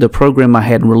the program I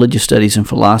had in religious studies and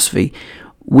philosophy,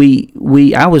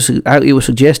 it was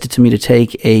suggested to me to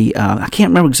take I can't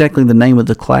remember exactly the name of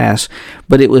the class,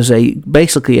 but it was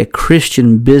basically a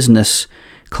Christian business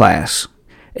class,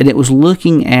 and it was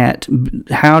looking at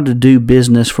how to do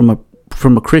business from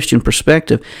a Christian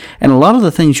perspective. And a lot of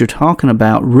the things you're talking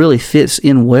about really fits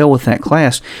in well with that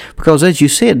class, because as you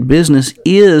said, business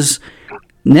is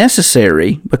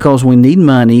necessary because we need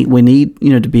money, we need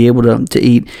to be able to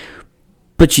eat.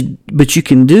 But you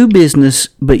can do business,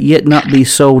 but yet not be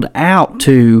sold out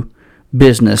to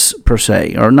business per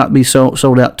se, or not be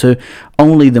sold out to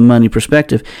only the money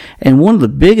perspective. And one of the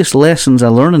biggest lessons I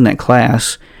learned in that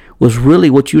class was really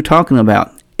what you're talking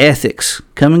about: ethics,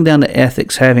 coming down to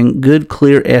ethics, having good,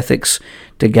 clear ethics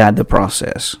to guide the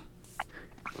process.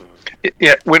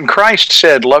 Yeah, when Christ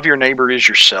said, "Love your neighbor as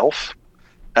yourself,"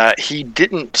 he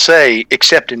didn't say,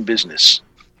 "except in business,"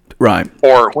 right?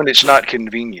 Or when it's not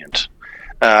convenient.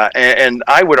 And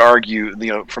I would argue,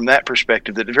 from that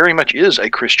perspective, that it very much is a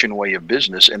Christian way of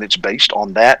business, and it's based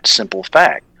on that simple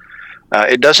fact.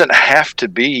 It doesn't have to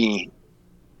be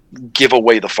give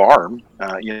away the farm.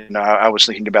 I was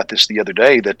thinking about this the other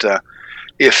day, that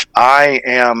if I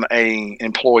am an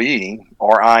employee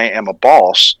or I am a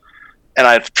boss, and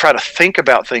I try to think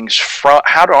about things from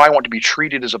how do I want to be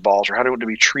treated as a boss, or how do I want to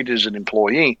be treated as an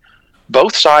employee,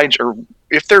 both sides are,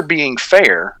 if they're being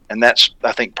fair, and that's,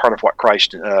 I think, part of what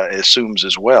Christ assumes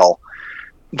as well,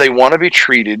 they want to be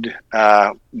treated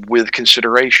with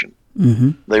consideration.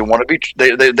 Mm-hmm. They want to be.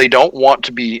 They don't want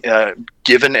to be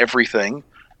given everything.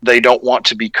 They don't want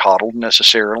to be coddled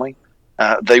necessarily.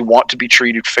 They want to be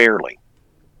treated fairly.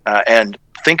 And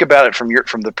think about it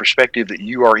from the perspective that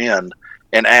you are in,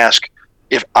 and ask,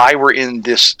 if I were in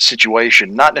this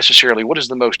situation, not necessarily what is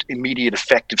the most immediate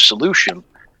effective solution,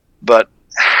 but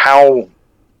how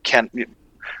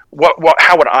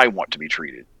would I want to be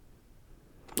treated?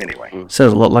 Anyway.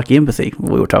 Sounds a lot like empathy,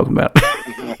 we were talking about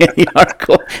in the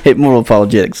article at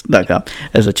moralapologetics.com.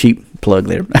 As a cheap plug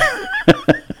there.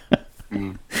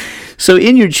 So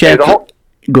in your chapter...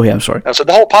 Go ahead, I'm sorry. So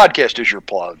the whole podcast is your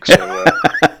plug. So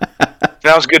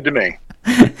sounds good to me.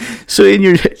 So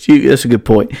that's a good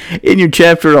point. In your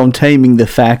chapter on taming the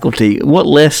faculty, what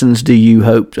lessons do you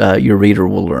hope your reader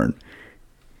will learn?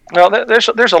 Well, there's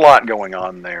a lot going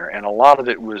on there, and a lot of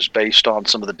it was based on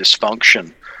some of the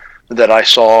dysfunction that I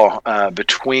saw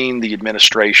between the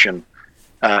administration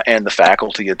and the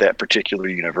faculty at that particular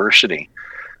university.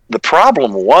 The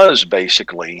problem was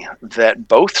basically that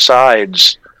both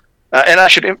sides, and I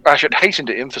should hasten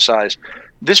to emphasize,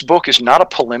 this book is not a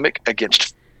polemic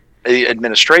against the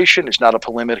administration. It's not a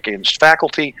polemic against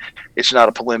faculty. It's not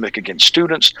a polemic against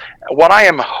students. What I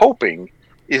am hoping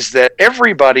is that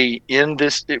everybody in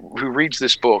this who reads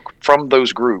this book from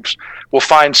those groups will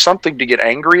find something to get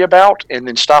angry about, and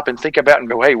then stop and think about and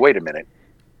go, "Hey, wait a minute."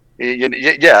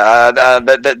 That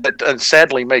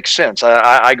sadly makes sense.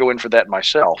 I go in for that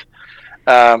myself.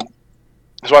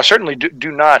 So I certainly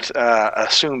do not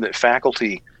assume that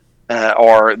faculty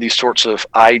are these sorts of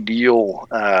ideal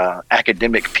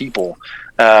academic people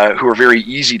who are very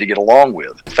easy to get along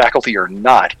with. Faculty are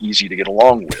not easy to get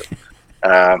along with.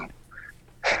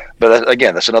 But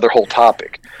again, that's another whole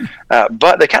topic.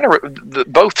 But they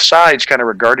both sides kind of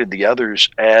regarded the others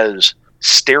as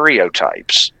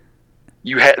stereotypes.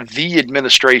 You had the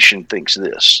administration thinks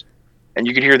this, and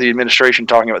you can hear the administration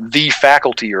talking about the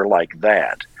faculty are like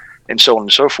that, and so on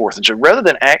and so forth. And so rather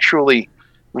than actually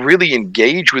really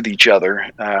engage with each other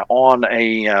on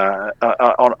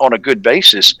a good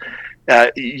basis,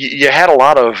 you had a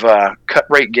lot of cut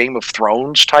rate Game of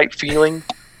Thrones type feeling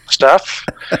stuff.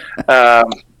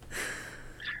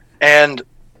 And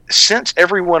since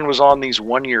everyone was on these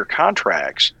 1-year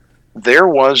contracts, there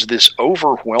was this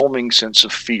overwhelming sense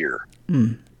of fear.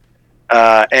 Mm.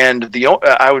 And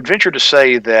I would venture to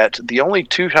say that the only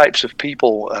two types of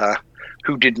people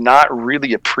who did not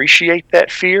really appreciate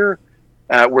that fear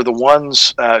were the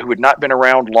ones who had not been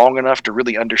around long enough to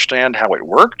really understand how it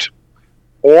worked,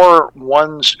 or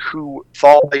ones who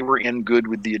thought they were in good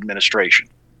with the administration.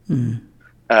 Mm.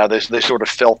 They sort of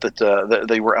felt that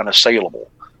they were unassailable.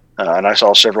 And I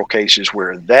saw several cases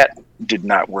where that did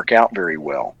not work out very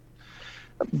well.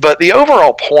 But the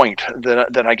overall point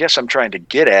that I guess I'm trying to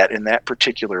get at in that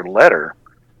particular letter,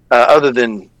 other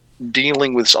than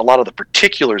dealing with a lot of the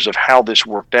particulars of how this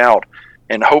worked out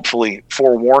and hopefully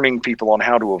forewarning people on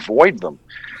how to avoid them,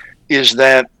 is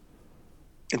that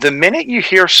the minute you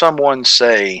hear someone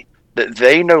say that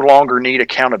they no longer need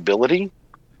accountability,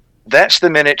 that's the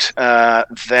minute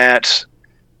that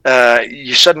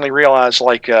you suddenly realize,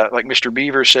 like Mr.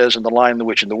 Beaver says in The Lion, the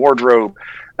Witch, and the Wardrobe,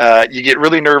 you get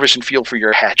really nervous and feel for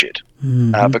your hatchet,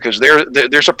 because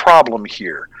there's a problem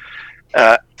here.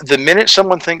 The minute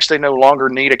someone thinks they no longer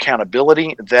need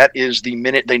accountability, that is the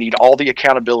minute they need all the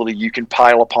accountability you can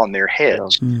pile upon their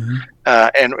heads. Mm-hmm.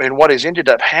 And what has ended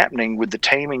up happening with the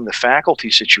taming the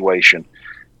faculty situation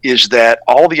is that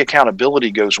all the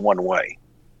accountability goes one way.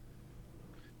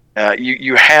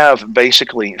 You have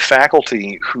basically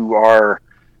faculty who are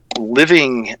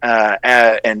living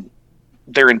and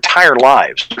their entire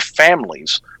lives, their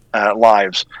families'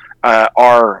 lives,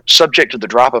 are subject to the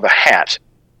drop of a hat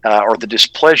or the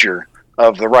displeasure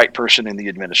of the right person in the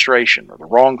administration, or the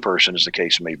wrong person, as the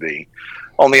case may be.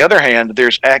 On the other hand,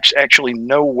 there's actually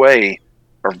no way,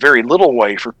 or very little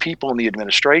way, for people in the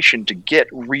administration to get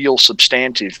real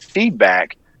substantive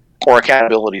feedback or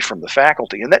accountability from the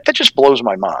faculty. And that just blows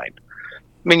my mind. I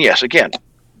mean, yes, again,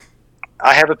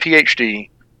 I have a PhD.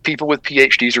 People with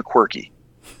PhDs are quirky.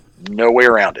 No way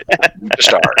around it. We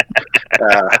just are.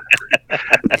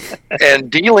 And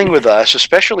dealing with us,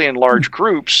 especially in large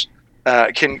groups,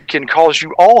 can cause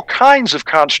you all kinds of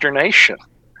consternation.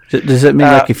 Does that mean,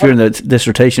 like, if you're in the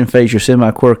dissertation phase, you're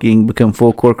semi-quirky and become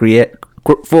full quirky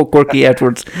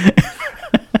afterwards?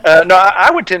 No, I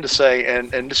would tend to say,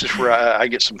 and this is where I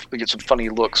get some funny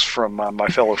looks from my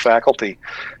fellow faculty,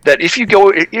 that if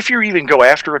you even go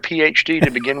after a PhD to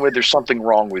begin with, there's something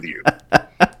wrong with you.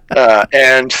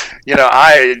 And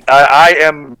I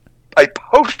am a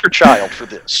poster child for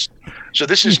this. So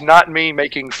this is not me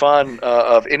making fun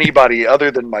of anybody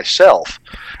other than myself.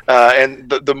 And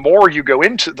the more you go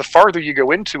into, the farther you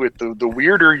go into it, the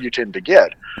weirder you tend to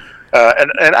get.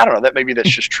 And I don't know, maybe that's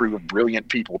just true of brilliant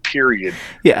people, period.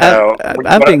 Yeah,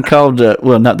 I've been called,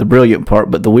 well, not the brilliant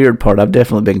part, but the weird part, I've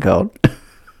definitely been called.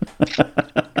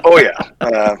 Oh,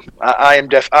 yeah. I am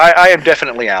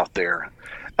definitely out there.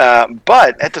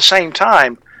 But at the same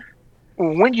time,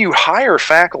 when you hire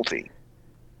faculty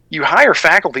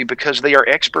because they are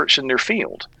experts in their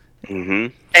field. Mm-hmm.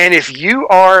 And if you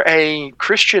are a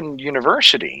Christian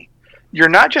university, you're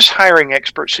not just hiring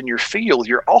experts in your field,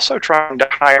 you're also trying to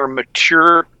hire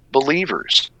mature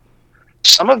believers.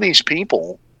 Some of these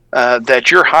people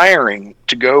that you're hiring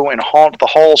to go and haunt the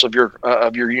halls of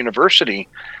your university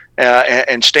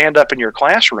and stand up in your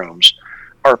classrooms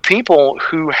are people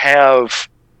who have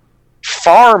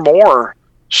far more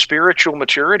spiritual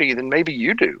maturity than maybe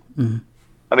you do. Mm-hmm.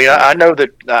 I mean, I know that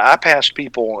I passed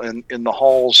people in the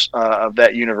halls of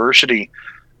that university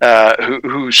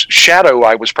whose shadow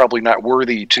I was probably not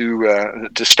worthy to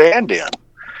stand in.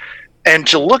 And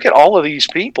to look at all of these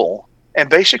people and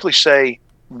basically say,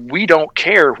 we don't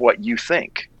care what you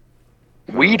think.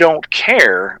 We don't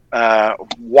care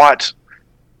what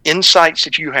insights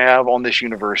that you have on this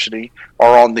university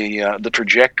or on the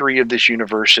trajectory of this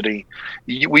university.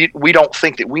 We don't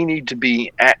think that we need to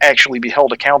be actually be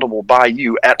held accountable by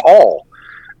you at all,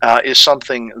 is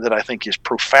something that I think is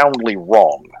profoundly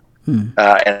wrong. And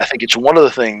I think it's one of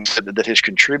the things that has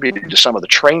contributed to some of the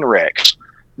train wrecks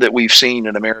that we've seen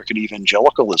in American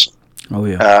evangelicalism. Oh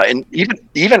yeah, and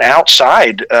even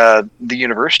outside the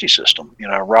university system,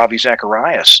 Ravi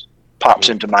Zacharias pops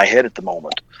into my head at the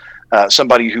moment.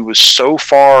 Somebody who was so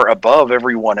far above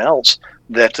everyone else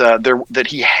that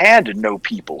he had to know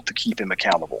people to keep him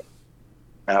accountable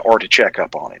or to check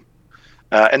up on him.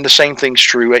 And the same thing's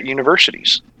true at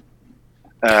universities.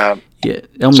 It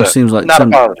almost seems like not a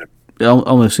positive. It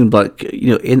almost seems like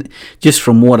just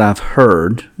from what I've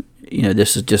heard,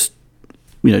 this is just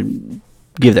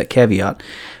give that caveat.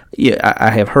 Yeah,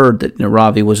 I have heard that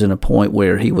Ravi was in a point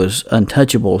where he was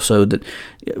untouchable, so that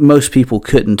most people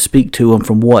couldn't speak to him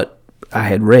from what I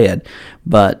had read.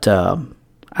 But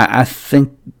I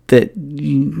think that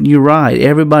you're right.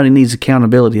 Everybody needs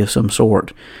accountability of some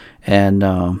sort, and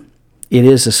it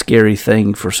is a scary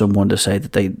thing for someone to say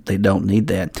that they don't need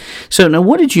that. So now,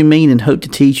 what did you mean and hope to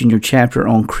teach in your chapter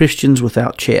on Christians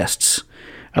without chests?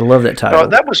 I love that title.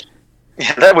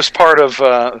 That was part of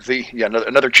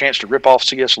another chance to rip off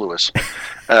C.S. Lewis.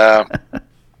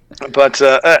 But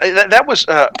that was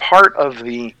part of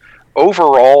the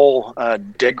overall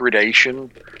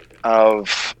degradation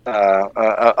of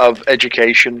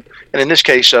education, and in this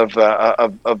case of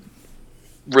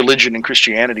religion and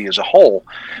Christianity as a whole,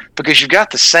 because you've got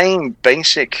the same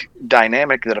basic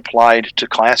dynamic that applied to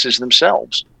classes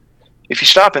themselves. If you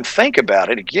stop and think about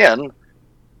it, again,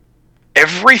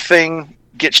 everything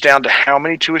gets down to how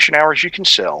many tuition hours you can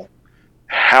sell,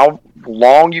 how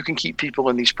long you can keep people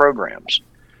in these programs.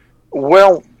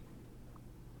 Well,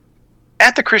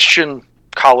 at the Christian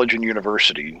college and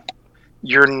university,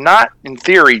 you're not, in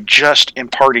theory, just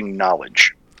imparting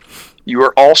knowledge. You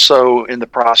are also in the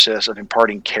process of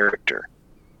imparting character.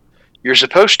 You're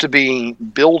supposed to be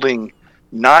building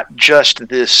not just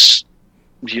this,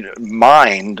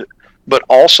 mind, but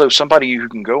also somebody who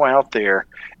can go out there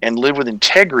and live with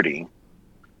integrity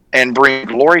and bring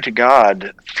glory to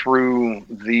God through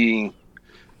the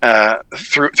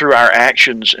through our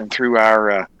actions and through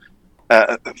our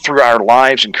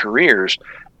lives and careers.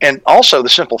 And also, the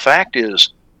simple fact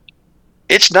is,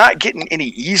 it's not getting any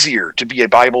easier to be a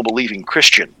Bible-believing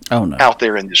Christian out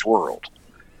there in this world.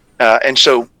 And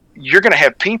so you're going to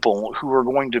have people who are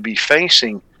going to be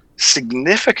facing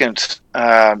significant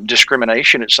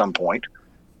discrimination at some point,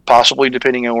 possibly,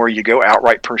 depending on where you go,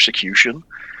 outright persecution.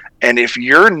 And if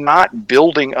you're not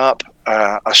building up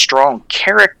a strong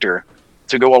character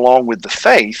to go along with the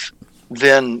faith,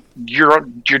 then you're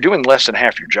doing less than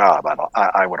half your job,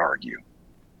 I would argue.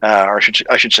 Or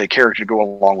I should say character to go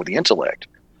along with the intellect.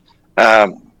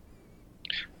 But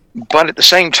at the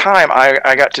same time,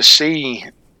 I got to see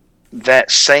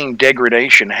that same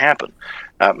degradation happen.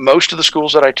 Most of the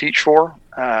schools that I teach for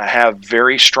have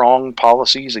very strong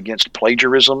policies against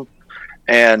plagiarism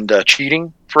and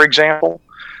cheating, for example.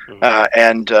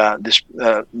 And the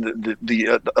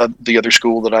other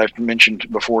school that I've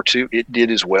mentioned before too, it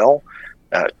did as well.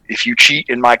 If you cheat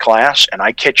in my class and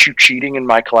I catch you cheating in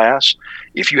my class,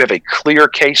 if you have a clear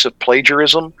case of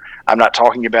plagiarism, I'm not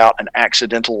talking about an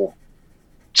accidental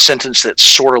sentence that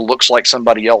sort of looks like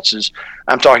somebody else's.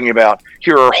 I'm talking about,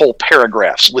 here are whole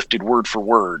paragraphs lifted word for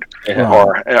word,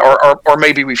 or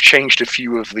maybe we've changed a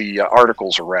few of the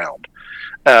articles around.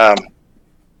 I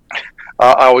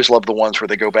always love the ones where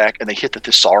they go back and they hit the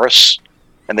thesaurus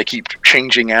and they keep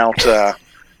changing out the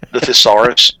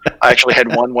thesaurus. I actually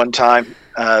had one time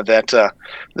that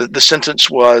the sentence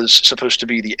was supposed to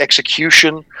be the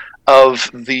execution of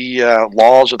the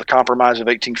laws of the Compromise of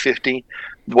 1850.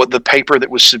 What the paper that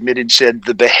was submitted said,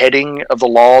 the beheading of the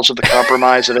laws of the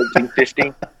Compromise of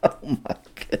 1850. Oh my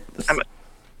goodness.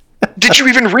 Did you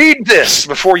even read this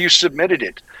before you submitted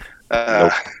it?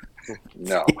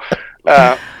 No.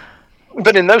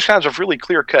 But in those kinds of really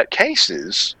clear-cut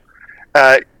cases,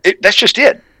 that's just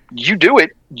it. You do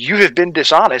it. You have been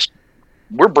dishonest.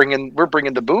 We're bringing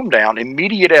the boom down.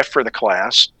 Immediate F for the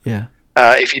class. Yeah.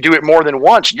 If you do it more than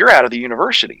once, you're out of the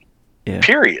university. Yeah.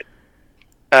 Period.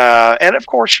 And of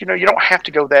course, you don't have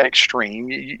to go that extreme.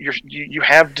 You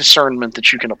have discernment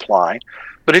that you can apply.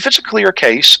 But if it's a clear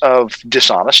case of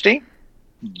dishonesty,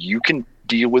 you can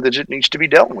deal with it as it needs to be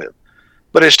dealt with.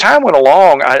 But as time went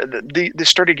along, this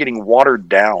started getting watered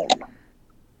down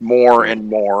more and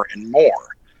more and more.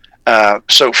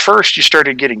 So first, you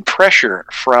started getting pressure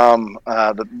from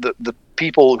the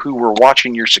people who were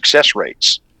watching your success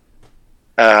rates,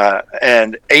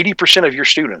 and 80% of your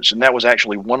students, and that was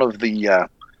actually one of the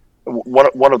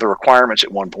requirements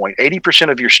at one point. 80%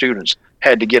 of your students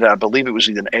had to get, I believe it was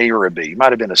either an A or a B, it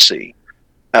might have been a C,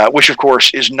 which of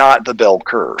course is not the bell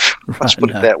curve. Let's put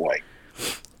it that way.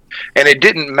 And it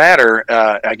didn't matter,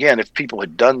 again, if people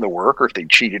had done the work or if they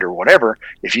cheated or whatever.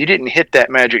 If you didn't hit that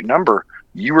magic number,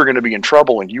 you were going to be in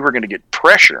trouble and you were going to get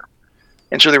pressure.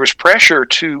 And so there was pressure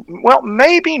to, well,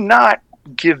 maybe not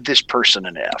give this person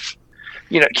an F.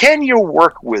 Can you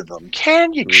work with them?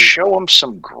 Can you show them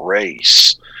some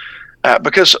grace?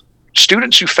 Because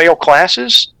students who fail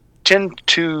classes tend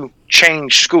to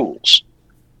change schools.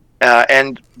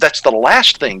 And that's the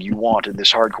last thing you want in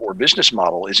this hardcore business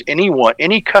model is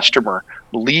any customer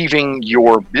leaving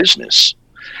your business.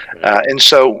 And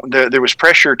so there was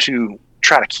pressure to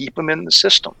try to keep them in the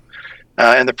system.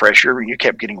 And the pressure, you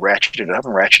kept getting ratcheted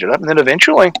up. And then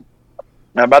eventually,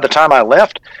 by the time I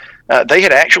left, they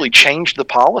had actually changed the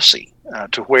policy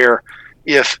to where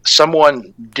if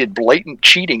someone did blatant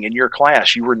cheating in your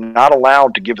class, you were not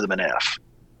allowed to give them an F.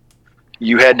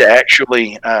 You had to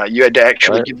actually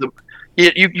give them.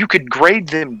 You could grade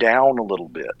them down a little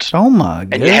bit. Oh my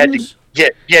And goodness! you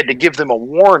had to give them a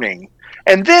warning,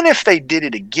 and then if they did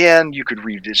it again, you could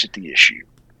revisit the issue.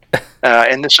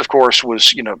 And this, of course,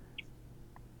 was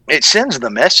it sends the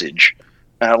message,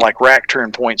 like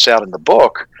Wrackturn points out in the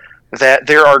book, that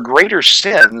there are greater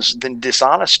sins than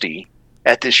dishonesty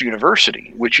at this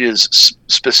university, which is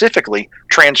specifically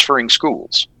transferring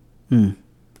schools.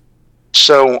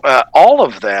 So all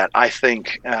of that, I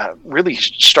think, really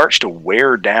starts to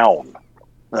wear down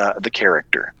the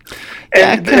character.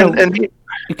 And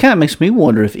it kind of makes me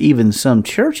wonder if even some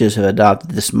churches have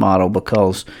adopted this model,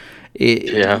 because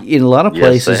in a lot of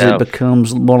places it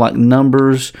becomes more like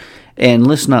numbers. And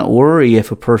let's not worry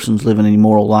if a person's living an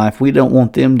immoral life. We don't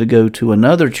want them to go to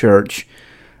another church.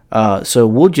 So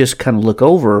we'll just kind of look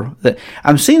over that.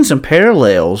 I'm seeing some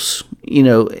parallels,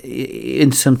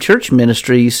 in some church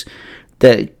ministries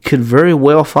that could very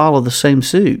well follow the same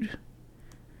suit.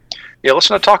 Yeah, let's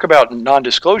not talk about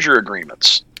non-disclosure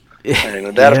agreements.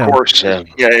 That, of course,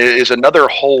 is another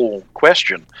whole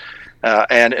question.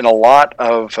 And in a lot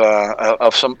of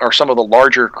some of the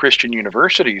larger Christian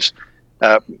universities,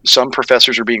 some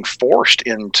professors are being forced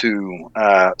into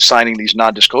signing these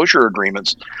non-disclosure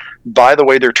agreements by the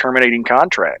way they're terminating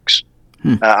contracts.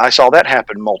 I saw that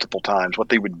happen multiple times. What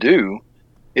they would do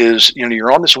is,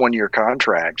 you're on this 1-year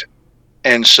contract,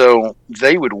 and so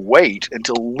they would wait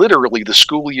until literally the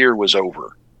school year was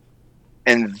over,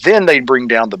 and then they'd bring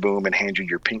down the boom and hand you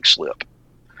your pink slip.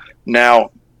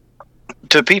 Now,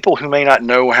 to people who may not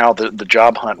know how the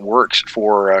job hunt works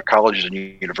for colleges and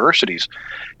universities,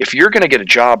 if you're going to get a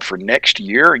job for next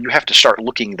year, you have to start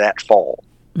looking that fall.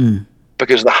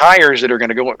 Because the hires that are going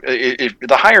to go,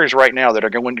 the hires right now that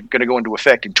are going to go into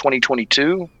effect in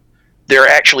 2022, they're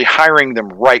actually hiring them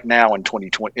right now in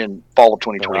fall of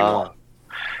 2021. Wow.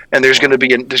 And there's going to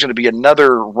be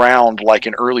another round, like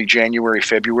in early January,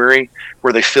 February,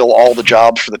 where they fill all the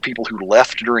jobs for the people who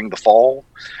left during the fall.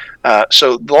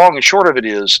 So the long and short of it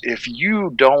is, if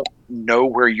you don't know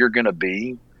where you're going to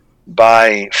be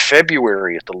by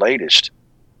February at the latest,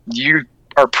 you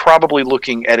are probably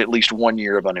looking at least 1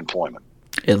 year of unemployment.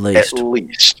 At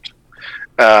least.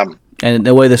 And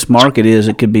the way this market is,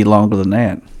 it could be longer than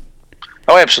that.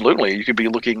 Oh, absolutely. You could be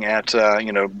looking at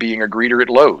being a greeter at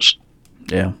Lowe's.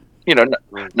 Yeah.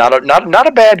 Not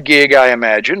a bad gig, I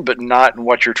imagine, but not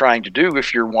what you're trying to do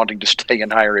if you're wanting to stay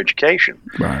in higher education.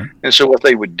 Right. And so what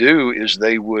they would do is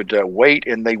they would wait,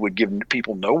 and they would give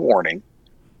people no warning.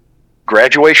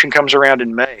 Graduation comes around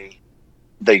in May.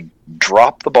 They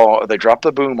drop the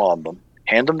boom on them,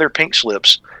 hand them their pink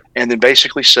slips, and then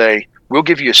basically say, we'll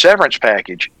give you a severance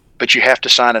package, but you have to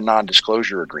sign a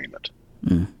non-disclosure agreement.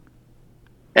 And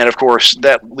of course,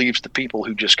 that leaves the people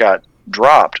who just got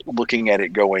dropped looking at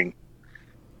it going,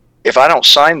 if I don't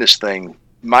sign this thing,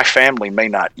 my family may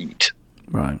not eat.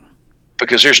 Right.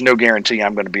 Because there's no guarantee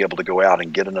I'm going to be able to go out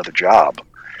and get another job.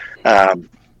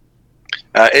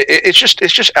 It's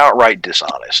just outright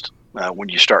dishonest when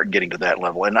you start getting to that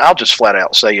level. And I'll just flat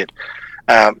out say it.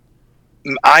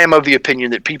 I am of the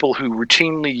opinion that people who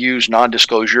routinely use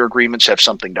non-disclosure agreements have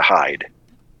something to hide.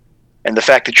 And the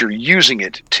fact that you're using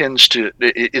it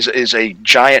is a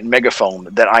giant megaphone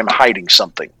that I'm hiding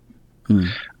something.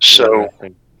 So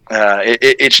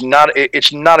it's not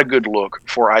a good look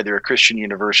for either a Christian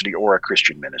university or a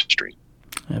Christian ministry.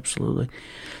 Absolutely.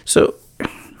 So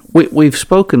we've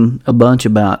spoken a bunch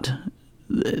about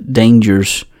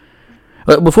dangers.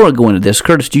 Before I go into this,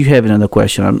 Curtis, do you have another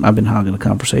question? I've been hogging the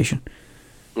conversation.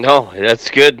 No, that's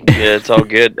good. Yeah, it's all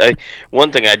good.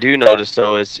 One thing I do notice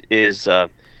though is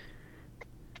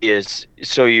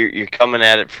so you're coming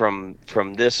at it from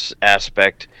this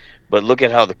aspect, but look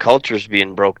at how the culture is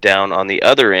being broke down on the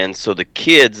other end. So the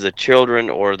kids, the children,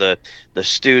 or the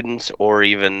students, or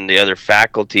even the other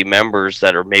faculty members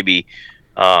that are maybe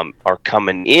are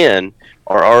coming in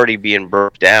are already being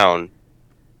broke down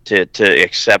to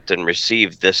accept and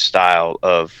receive this style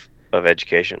of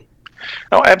education.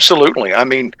 Oh, absolutely. I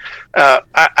mean,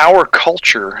 our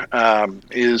culture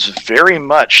is very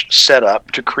much set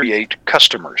up to create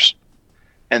customers.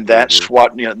 And that's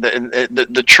what,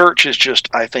 the church has just,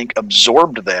 I think,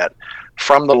 absorbed that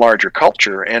from the larger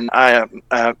culture. And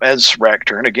as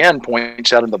Wrackturn again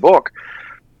points out in the book,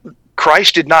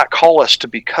 Christ did not call us to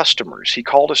be customers. He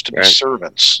called us to be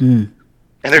servants. And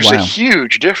there's a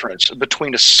huge difference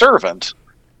between a servant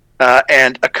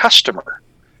and a customer.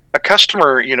 A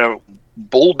customer,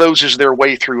 bulldozes their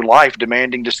way through life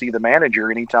demanding to see the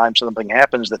manager anytime something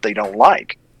happens that they don't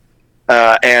like.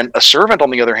 And a servant,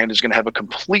 on the other hand, is going to have a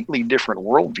completely different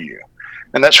worldview.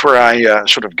 And that's where I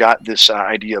sort of got this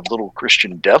idea of little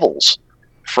Christian devils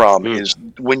from is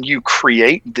when you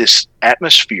create this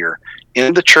atmosphere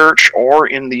in the church or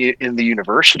in the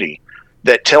university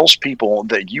that tells people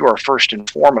that you are first and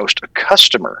foremost a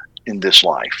customer in this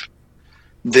life,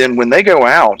 then when they go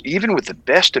out, even with the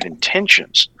best of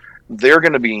intentions, they're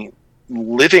going to be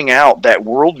living out that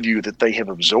worldview that they have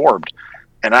absorbed.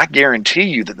 And I guarantee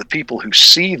you that the people who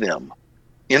see them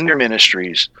in their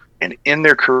ministries and in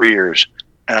their careers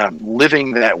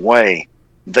living that way,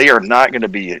 they are not going to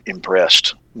be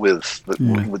impressed with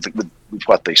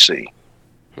what they see.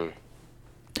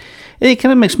 It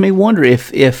kind of makes me wonder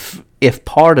if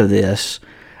part of this,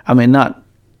 I mean, not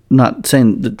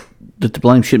saying that the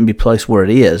blame shouldn't be placed where it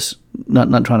is,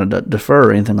 not trying to defer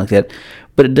or anything like that,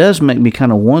 but it does make me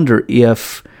kind of wonder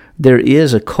if there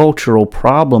is a cultural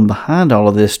problem behind all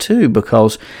of this too,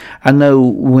 because I know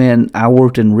when I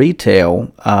worked in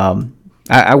retail,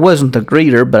 I wasn't a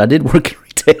greeter, but I did work in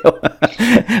retail.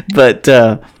 But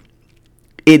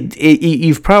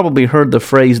you've probably heard the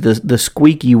phrase, the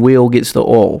squeaky wheel gets the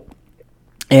oil.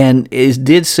 And it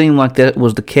did seem like that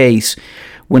was the case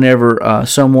whenever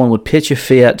someone would pitch a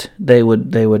fit, they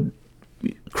would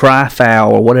cry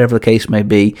foul or whatever the case may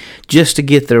be, just to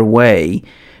get their way.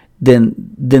 Then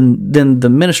the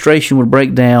administration would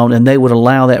break down and they would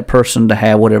allow that person to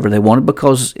have whatever they wanted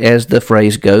because, as the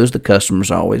phrase goes, the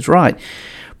customer's always right.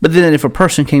 But then if a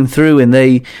person came through and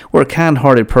they were a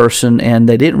kind-hearted person and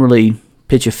they didn't really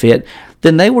pitch a fit,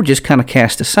 then they were just kind of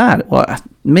cast aside. Well, I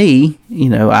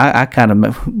kind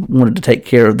of wanted to take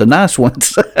care of the nice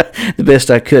ones the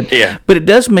best I could. Yeah. But it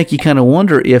does make you kind of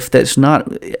wonder if that's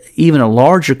not even a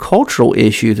larger cultural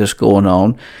issue that's going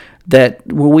on, that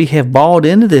where we have bought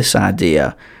into this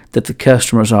idea that the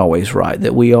customer's always right,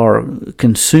 that we are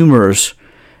consumers,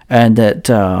 and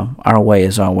that our way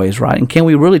is always right. And can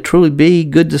we really truly be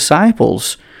good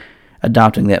disciples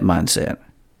adopting that mindset?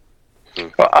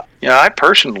 Well, I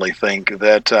personally think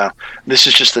that this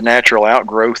is just the natural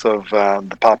outgrowth of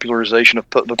the popularization of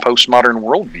the postmodern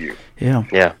worldview.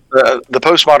 Yeah. The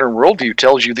postmodern worldview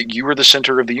tells you that you are the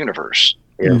center of the universe.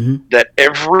 Yeah. Mm-hmm. That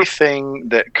everything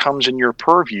that comes in your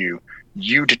purview,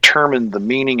 you determine the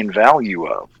meaning and value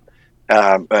of.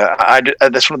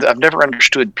 That's I've never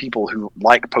understood people who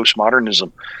like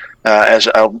postmodernism as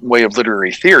a way of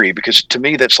literary theory, because to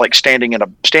me that's like standing in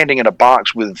a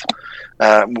box with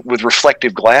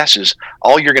reflective glasses.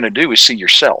 All you're going to do is see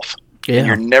yourself. Yeah.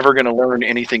 You're never going to learn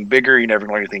anything bigger. You're never going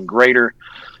to learn anything greater.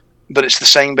 But it's the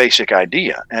same basic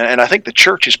idea, and I think the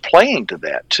church is playing to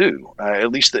that too.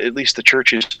 At least the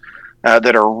churches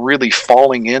that are really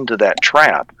falling into that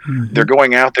trap. Mm-hmm. They're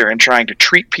going out there and trying to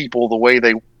treat people the way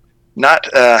they not.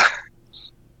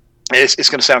 It's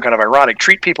going to sound kind of ironic.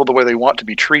 Treat people the way they want to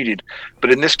be treated, but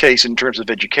in this case, in terms of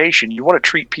education, you want to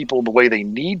treat people the way they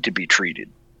need to be treated.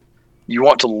 You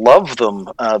want to love them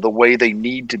the way they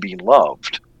need to be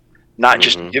loved. Not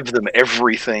just give them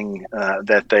everything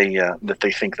that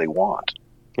they think they want.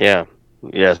 Yeah.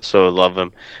 So love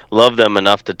them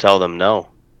enough to tell them no.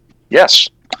 Yes.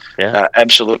 Yeah.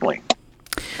 Absolutely.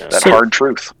 That hard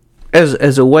truth.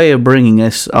 As a way of bringing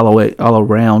us all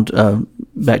around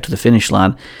back to the finish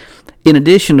line, in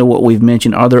addition to what we've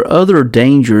mentioned, are there other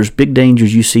big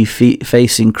dangers you see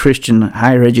facing Christian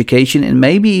higher education and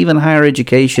maybe even higher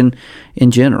education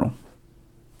in general?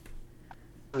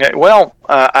 Well,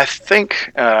 I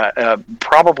think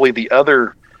probably the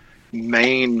other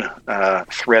main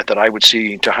threat that I would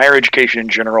see to higher education in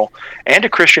general and to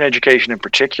Christian education in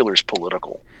particular is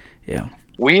political. Yeah.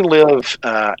 We live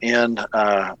in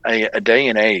a day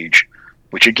and age,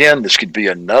 which again, this could be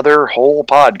another whole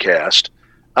podcast,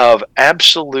 of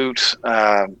absolute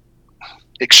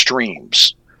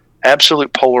extremes,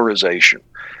 absolute polarization.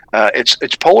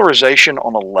 It's polarization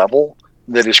on a level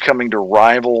that is coming to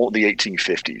rival the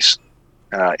 1850s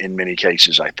in many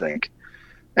cases, I think.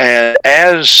 And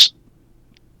as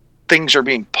things are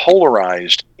being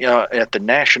polarized at the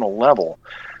national level,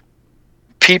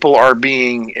 people are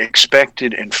being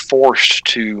expected and forced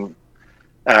to,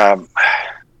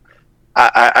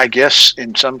 I guess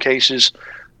in some cases,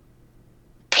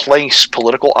 place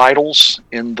political idols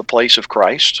in the place of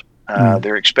Christ.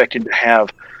 They're expected to have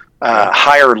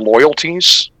higher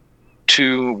loyalties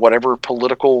to whatever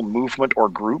political movement or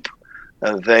group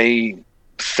they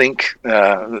think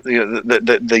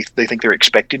they think they're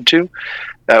expected to.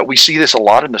 We see this a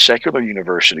lot in the secular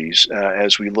universities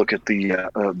as we look at the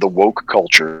woke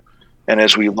culture, and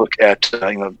as we look at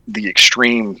the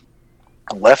extreme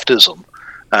leftism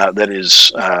that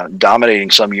is dominating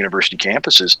some university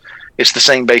campuses. It's the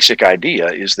same basic idea: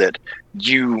 is that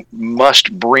you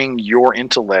must bring your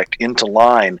intellect into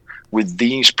line with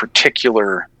these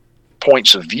particular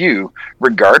points of view,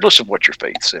 regardless of what your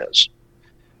faith says.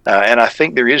 And I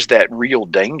think there is that real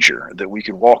danger that we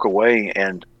could walk away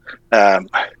and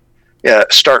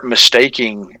start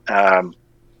mistaking our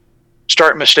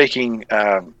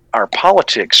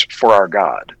politics for our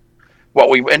God.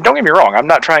 And don't get me wrong, I'm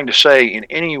not trying to say in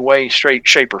any way,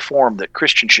 shape, or form that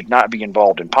Christians should not be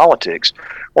involved in politics,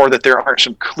 or that there aren't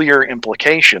some clear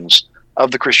implications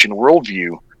of the Christian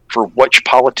worldview for which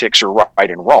politics are right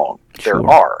and wrong. Sure. There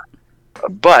are.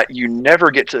 But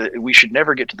we should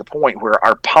never get to the point where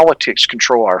our politics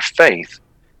control our faith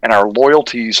and our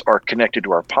loyalties are connected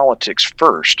to our politics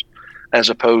first, as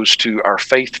opposed to our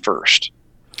faith first.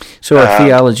 So our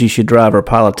theology should drive our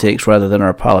politics rather than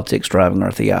our politics driving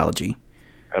our theology.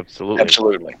 Absolutely.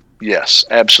 Absolutely. Yes,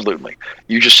 absolutely.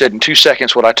 You just said in 2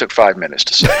 seconds what I took 5 minutes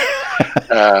to say.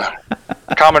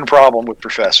 Common problem with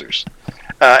professors.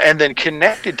 And then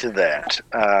connected to that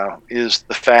is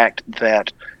the fact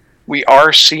that we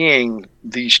are seeing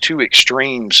these two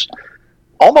extremes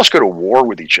almost go to war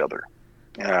with each other.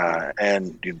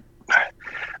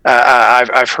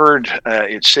 I've heard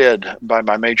it said by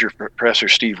my major professor,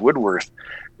 Steve Woodworth,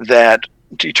 that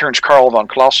he turns Karl von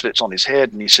Clausewitz on his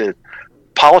head and he said,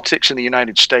 politics in the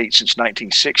United States since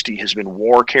 1960 has been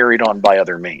war carried on by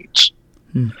other means.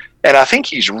 And I think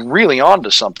he's really on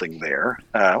to something there.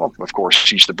 Well, of course,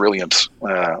 he's the brilliant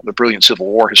Civil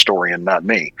War historian, not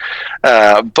me.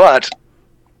 But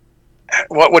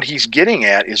what he's getting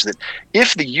at is that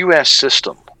if the U.S.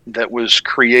 system that was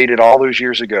created all those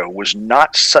years ago was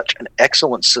not such an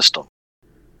excellent system,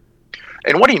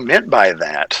 and what he meant by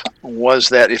that was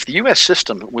that if the U.S.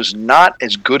 system was not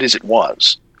as good as it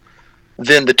was,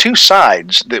 then the two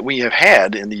sides that we have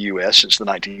had in the U.S. since the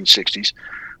 1960s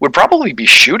would probably be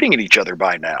shooting at each other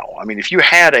by now. I mean, if you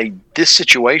had this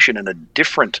situation in a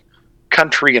different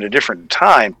country at a different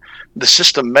time, the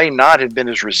system may not have been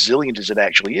as resilient as it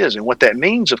actually is. And what that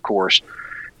means, of course,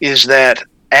 is that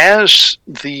as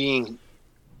the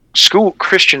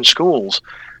Christian schools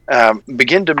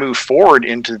begin to move forward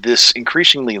into this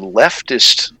increasingly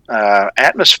leftist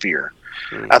atmosphere,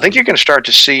 I think you're going to start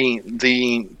to see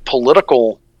the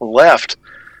political left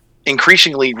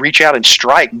increasingly reach out and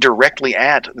strike directly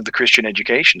at the Christian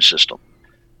education system.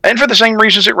 And for the same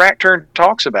reasons that Wrackturn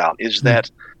talks about, is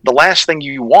that the last thing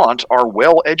you want are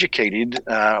well-educated,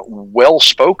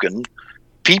 well-spoken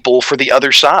people for the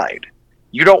other side.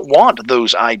 You don't want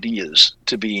those ideas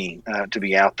to be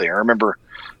out there. I remember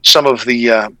some of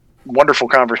the wonderful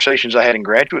conversations I had in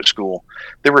graduate school.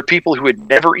 There were people who had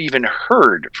never even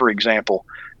heard, for example,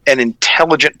 an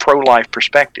intelligent pro-life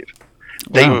perspective.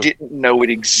 They didn't know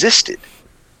it existed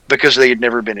because they had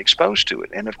never been exposed to it.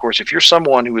 And of course, if you're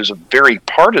someone who is a very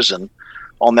partisan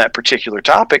on that particular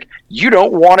topic, you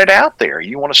don't want it out there.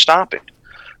 You want to stop it.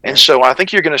 And so I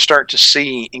think you're going to start to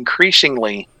see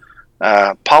increasingly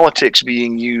politics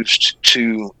being used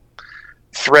to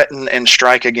threaten and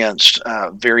strike against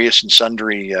various and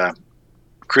sundry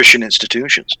Christian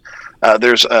institutions.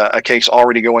 There's a case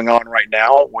already going on right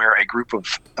now where a group of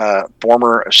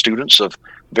former students of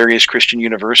various Christian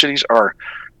universities are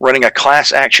running a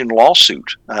class action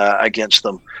lawsuit against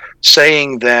them,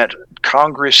 saying that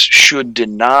Congress should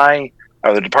deny,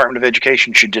 or the Department of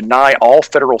Education should deny all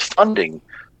federal funding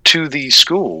to these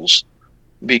schools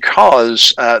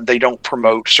because they don't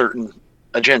promote certain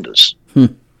agendas.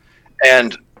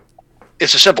 And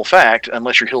it's a simple fact,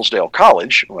 unless you're Hillsdale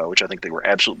College, which I think they were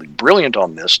absolutely brilliant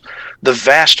on this, the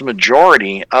vast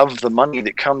majority of the money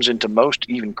that comes into most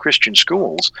even Christian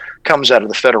schools comes out of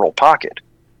the federal pocket.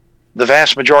 The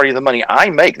vast majority of the money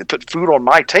I make that put food on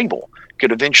my table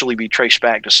could eventually be traced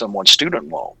back to someone's student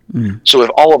loan. So if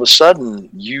all of a sudden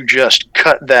you just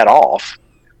cut that off,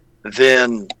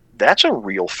 then that's a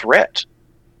real threat.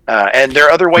 And there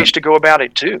are other ways to go about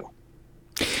it too.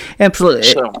 Absolutely.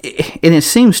 So, and it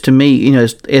seems to me,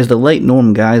 as the late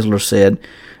Norm Geisler said,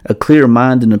 a clear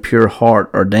mind and a pure heart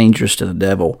are dangerous to the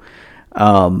devil.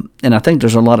 And I think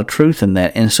there's a lot of truth in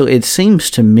that. And so it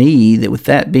seems to me that with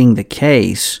that being the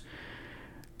case,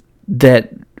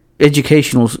 that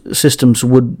educational systems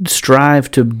would strive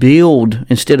to build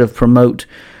instead of promote,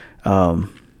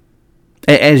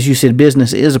 as you said,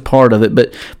 business is a part of it,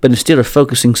 but instead of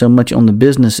focusing so much on the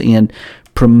business end,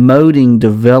 promoting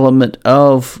development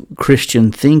of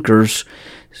Christian thinkers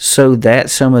so that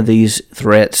some of these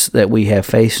threats that we have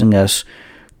facing us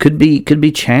could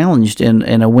be challenged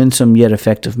in a winsome yet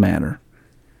effective manner.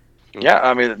 Yeah,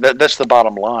 I mean, that's the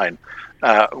bottom line.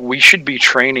 We should be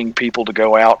training people to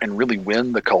go out and really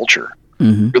win the culture,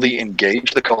 really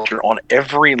engage the culture on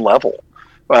every level.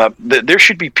 There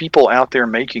should be people out there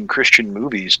making Christian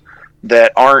movies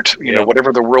that aren't,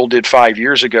 whatever the world did 5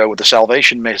 years ago with the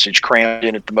salvation message crammed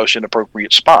in at the most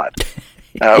inappropriate spot.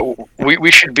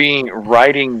 We should be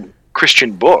writing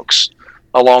Christian books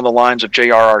along the lines of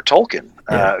J.R.R. Tolkien,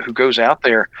 who goes out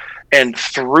there and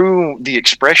through the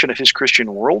expression of his Christian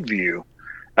worldview,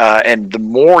 and the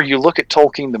more you look at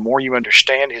Tolkien, the more you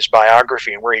understand his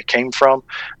biography and where he came from,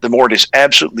 the more it is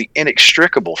absolutely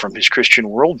inextricable from his Christian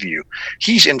worldview.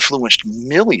 He's influenced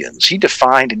millions. He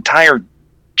defined entire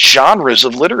genres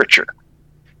of literature,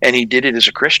 and he did it as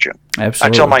a Christian.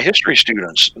 Absolutely. I tell my history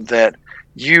students that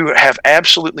you have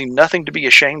absolutely nothing to be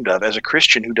ashamed of as a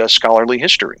Christian who does scholarly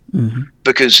history,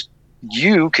 because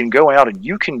you can go out and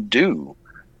you can do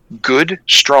good,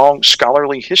 strong,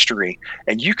 scholarly history,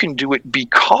 and you can do it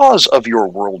because of your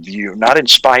worldview, not in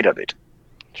spite of it.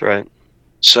 That's right.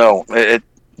 So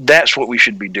that's what we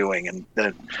should be doing. And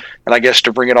I guess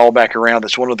to bring it all back around,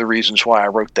 that's one of the reasons why I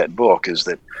wrote that book, is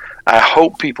that I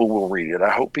hope people will read it.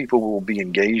 I hope people will be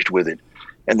engaged with it,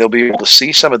 and they'll be able to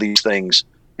see some of these things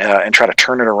and try to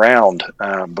turn it around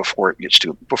before it's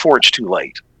too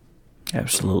late.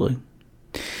 Absolutely.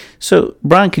 So,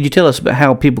 Brian, could you tell us about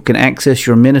how people can access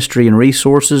your ministry and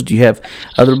resources? Do you have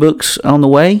other books on the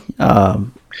way?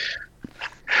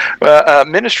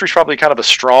 Ministry is probably kind of a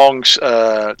strong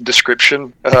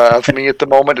description of me at the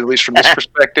moment, at least from this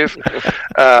perspective.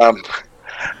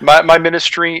 My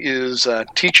ministry is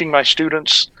teaching my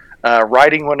students,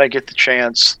 writing when I get the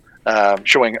chance,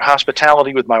 showing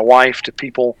hospitality with my wife to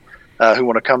people who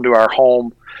want to come to our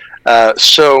home.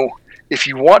 So if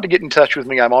you want to get in touch with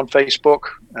me, I'm on Facebook,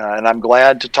 and I'm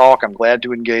glad to talk. I'm glad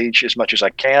to engage as much as I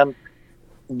can,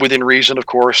 within reason, of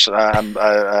course.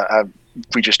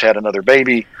 We just had another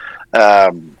baby.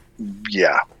 I've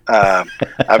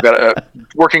got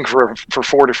working for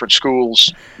 4 different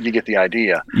schools. You get the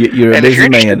idea. You're a busy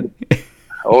man.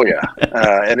 Oh, yeah.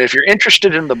 And if you're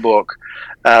interested in the book,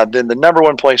 then the number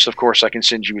one place, of course, I can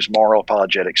send you is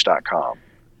moralapologetics.com.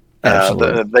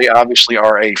 They obviously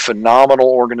are a phenomenal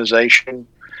organization,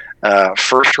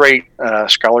 first-rate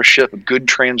scholarship, good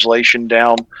translation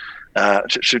down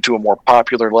to a more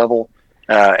popular level,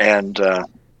 and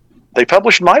they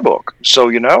published my book.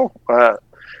 So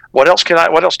what else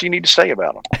do you need to say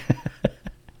about them?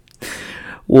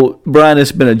 Well, Brian,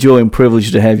 it's been a joy and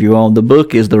privilege to have you on. The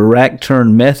book is The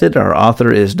Wrackturn Method. Our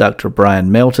author is Dr. Brian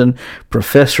Melton,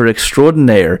 professor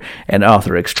extraordinaire and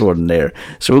author extraordinaire.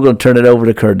 So we're going to turn it over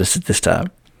to Curtis at this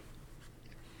time.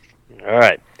 All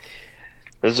right.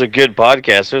 This is a good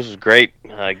podcast. This was great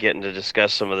getting to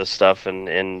discuss some of this stuff,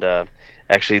 and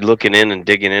actually looking in and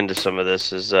digging into some of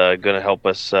this is going to help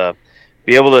us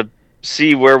be able to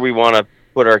see where we want to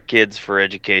put our kids for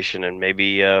education, and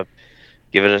maybe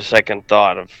give it a second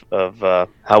thought of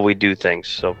how we do things.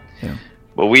 So,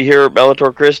 But we here at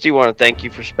Bellator Christi want to thank you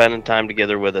for spending time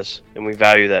together with us, and we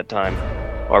value that time.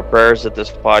 Our prayers that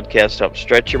this podcast helps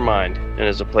stretch your mind and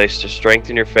is a place to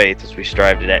strengthen your faith as we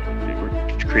strive to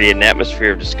create an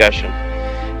atmosphere of discussion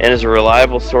and is a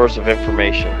reliable source of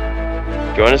information.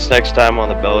 Join us next time on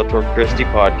the Bellator Christi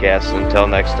podcast, and until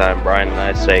next time, Brian and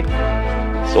I say,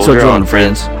 soldier on,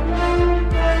 friends.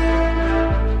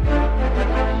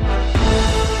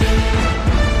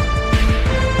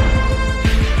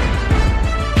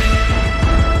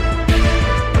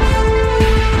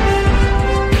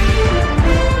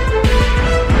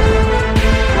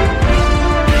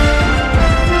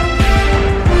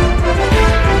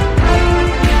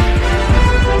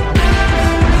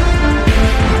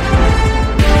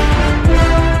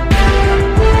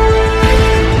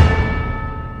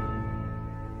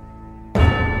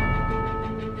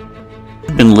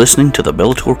 Been listening to the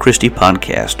Bellator Christi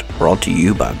podcast, brought to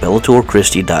you by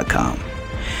BellatorChristi.com.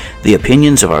 The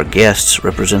opinions of our guests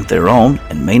represent their own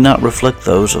and may not reflect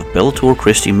those of Bellator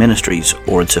Christi Ministries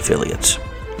or its affiliates.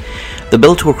 The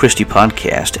Bellator Christi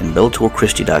podcast and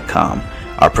BellatorChristi.com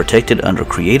are protected under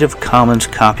Creative Commons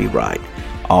copyright,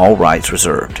 all rights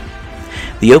reserved.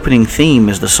 The opening theme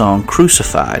is the song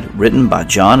Crucified, written by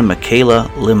John and Michaela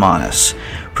Limonis,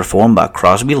 performed by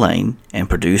Crosby Lane and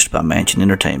produced by Mansion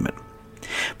Entertainment.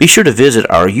 Be sure to visit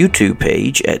our YouTube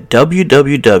page at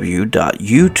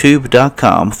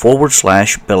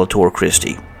www.youtube.com/Bellator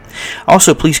Christi.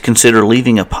 Also, please consider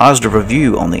leaving a positive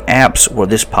review on the apps where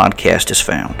this podcast is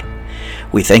found.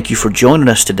 We thank you for joining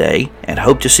us today and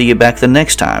hope to see you back the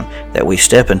next time that we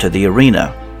step into the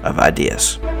arena of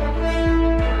ideas.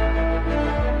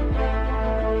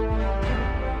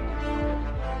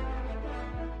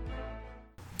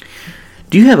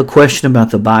 Do you have a question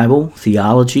about the Bible,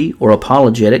 theology, or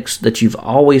apologetics that you've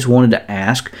always wanted to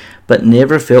ask but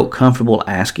never felt comfortable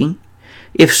asking?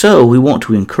 If so, we want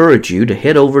to encourage you to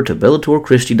head over to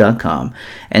BellatorChristi.com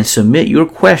and submit your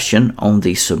question on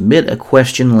the Submit a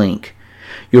Question link.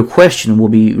 Your question will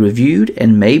be reviewed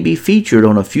and may be featured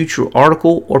on a future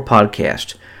article or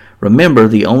podcast. Remember,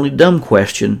 the only dumb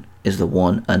question is the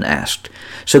one unasked.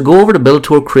 So go over to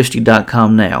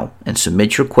bellatorchristi.com now and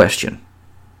submit your question.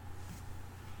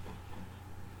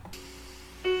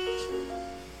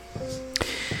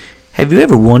 Have you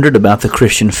ever wondered about the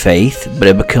Christian faith but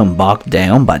have become bogged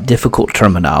down by difficult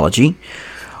terminology?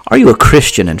 Are you a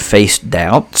Christian and faced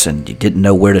doubts and you didn't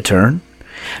know where to turn?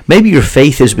 Maybe your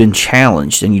faith has been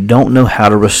challenged and you don't know how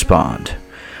to respond.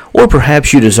 Or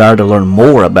perhaps you desire to learn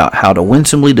more about how to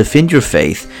winsomely defend your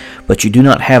faith, but you do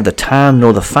not have the time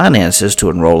nor the finances to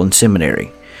enroll in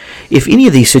seminary. If any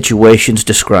of these situations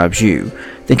describes you,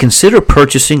 then consider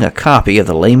purchasing a copy of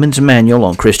the Layman's Manual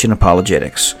on Christian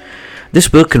Apologetics. This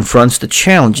book confronts the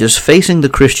challenges facing the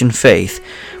Christian faith,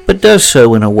 but does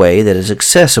so in a way that is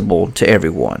accessible to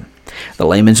everyone. The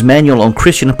Layman's Manual on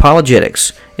Christian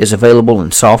Apologetics is available in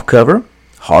softcover,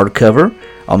 hardcover,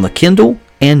 on the Kindle,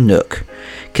 and Nook.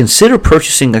 Consider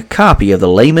purchasing a copy of the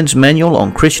Layman's Manual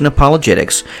on Christian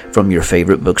Apologetics from your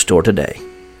favorite bookstore today.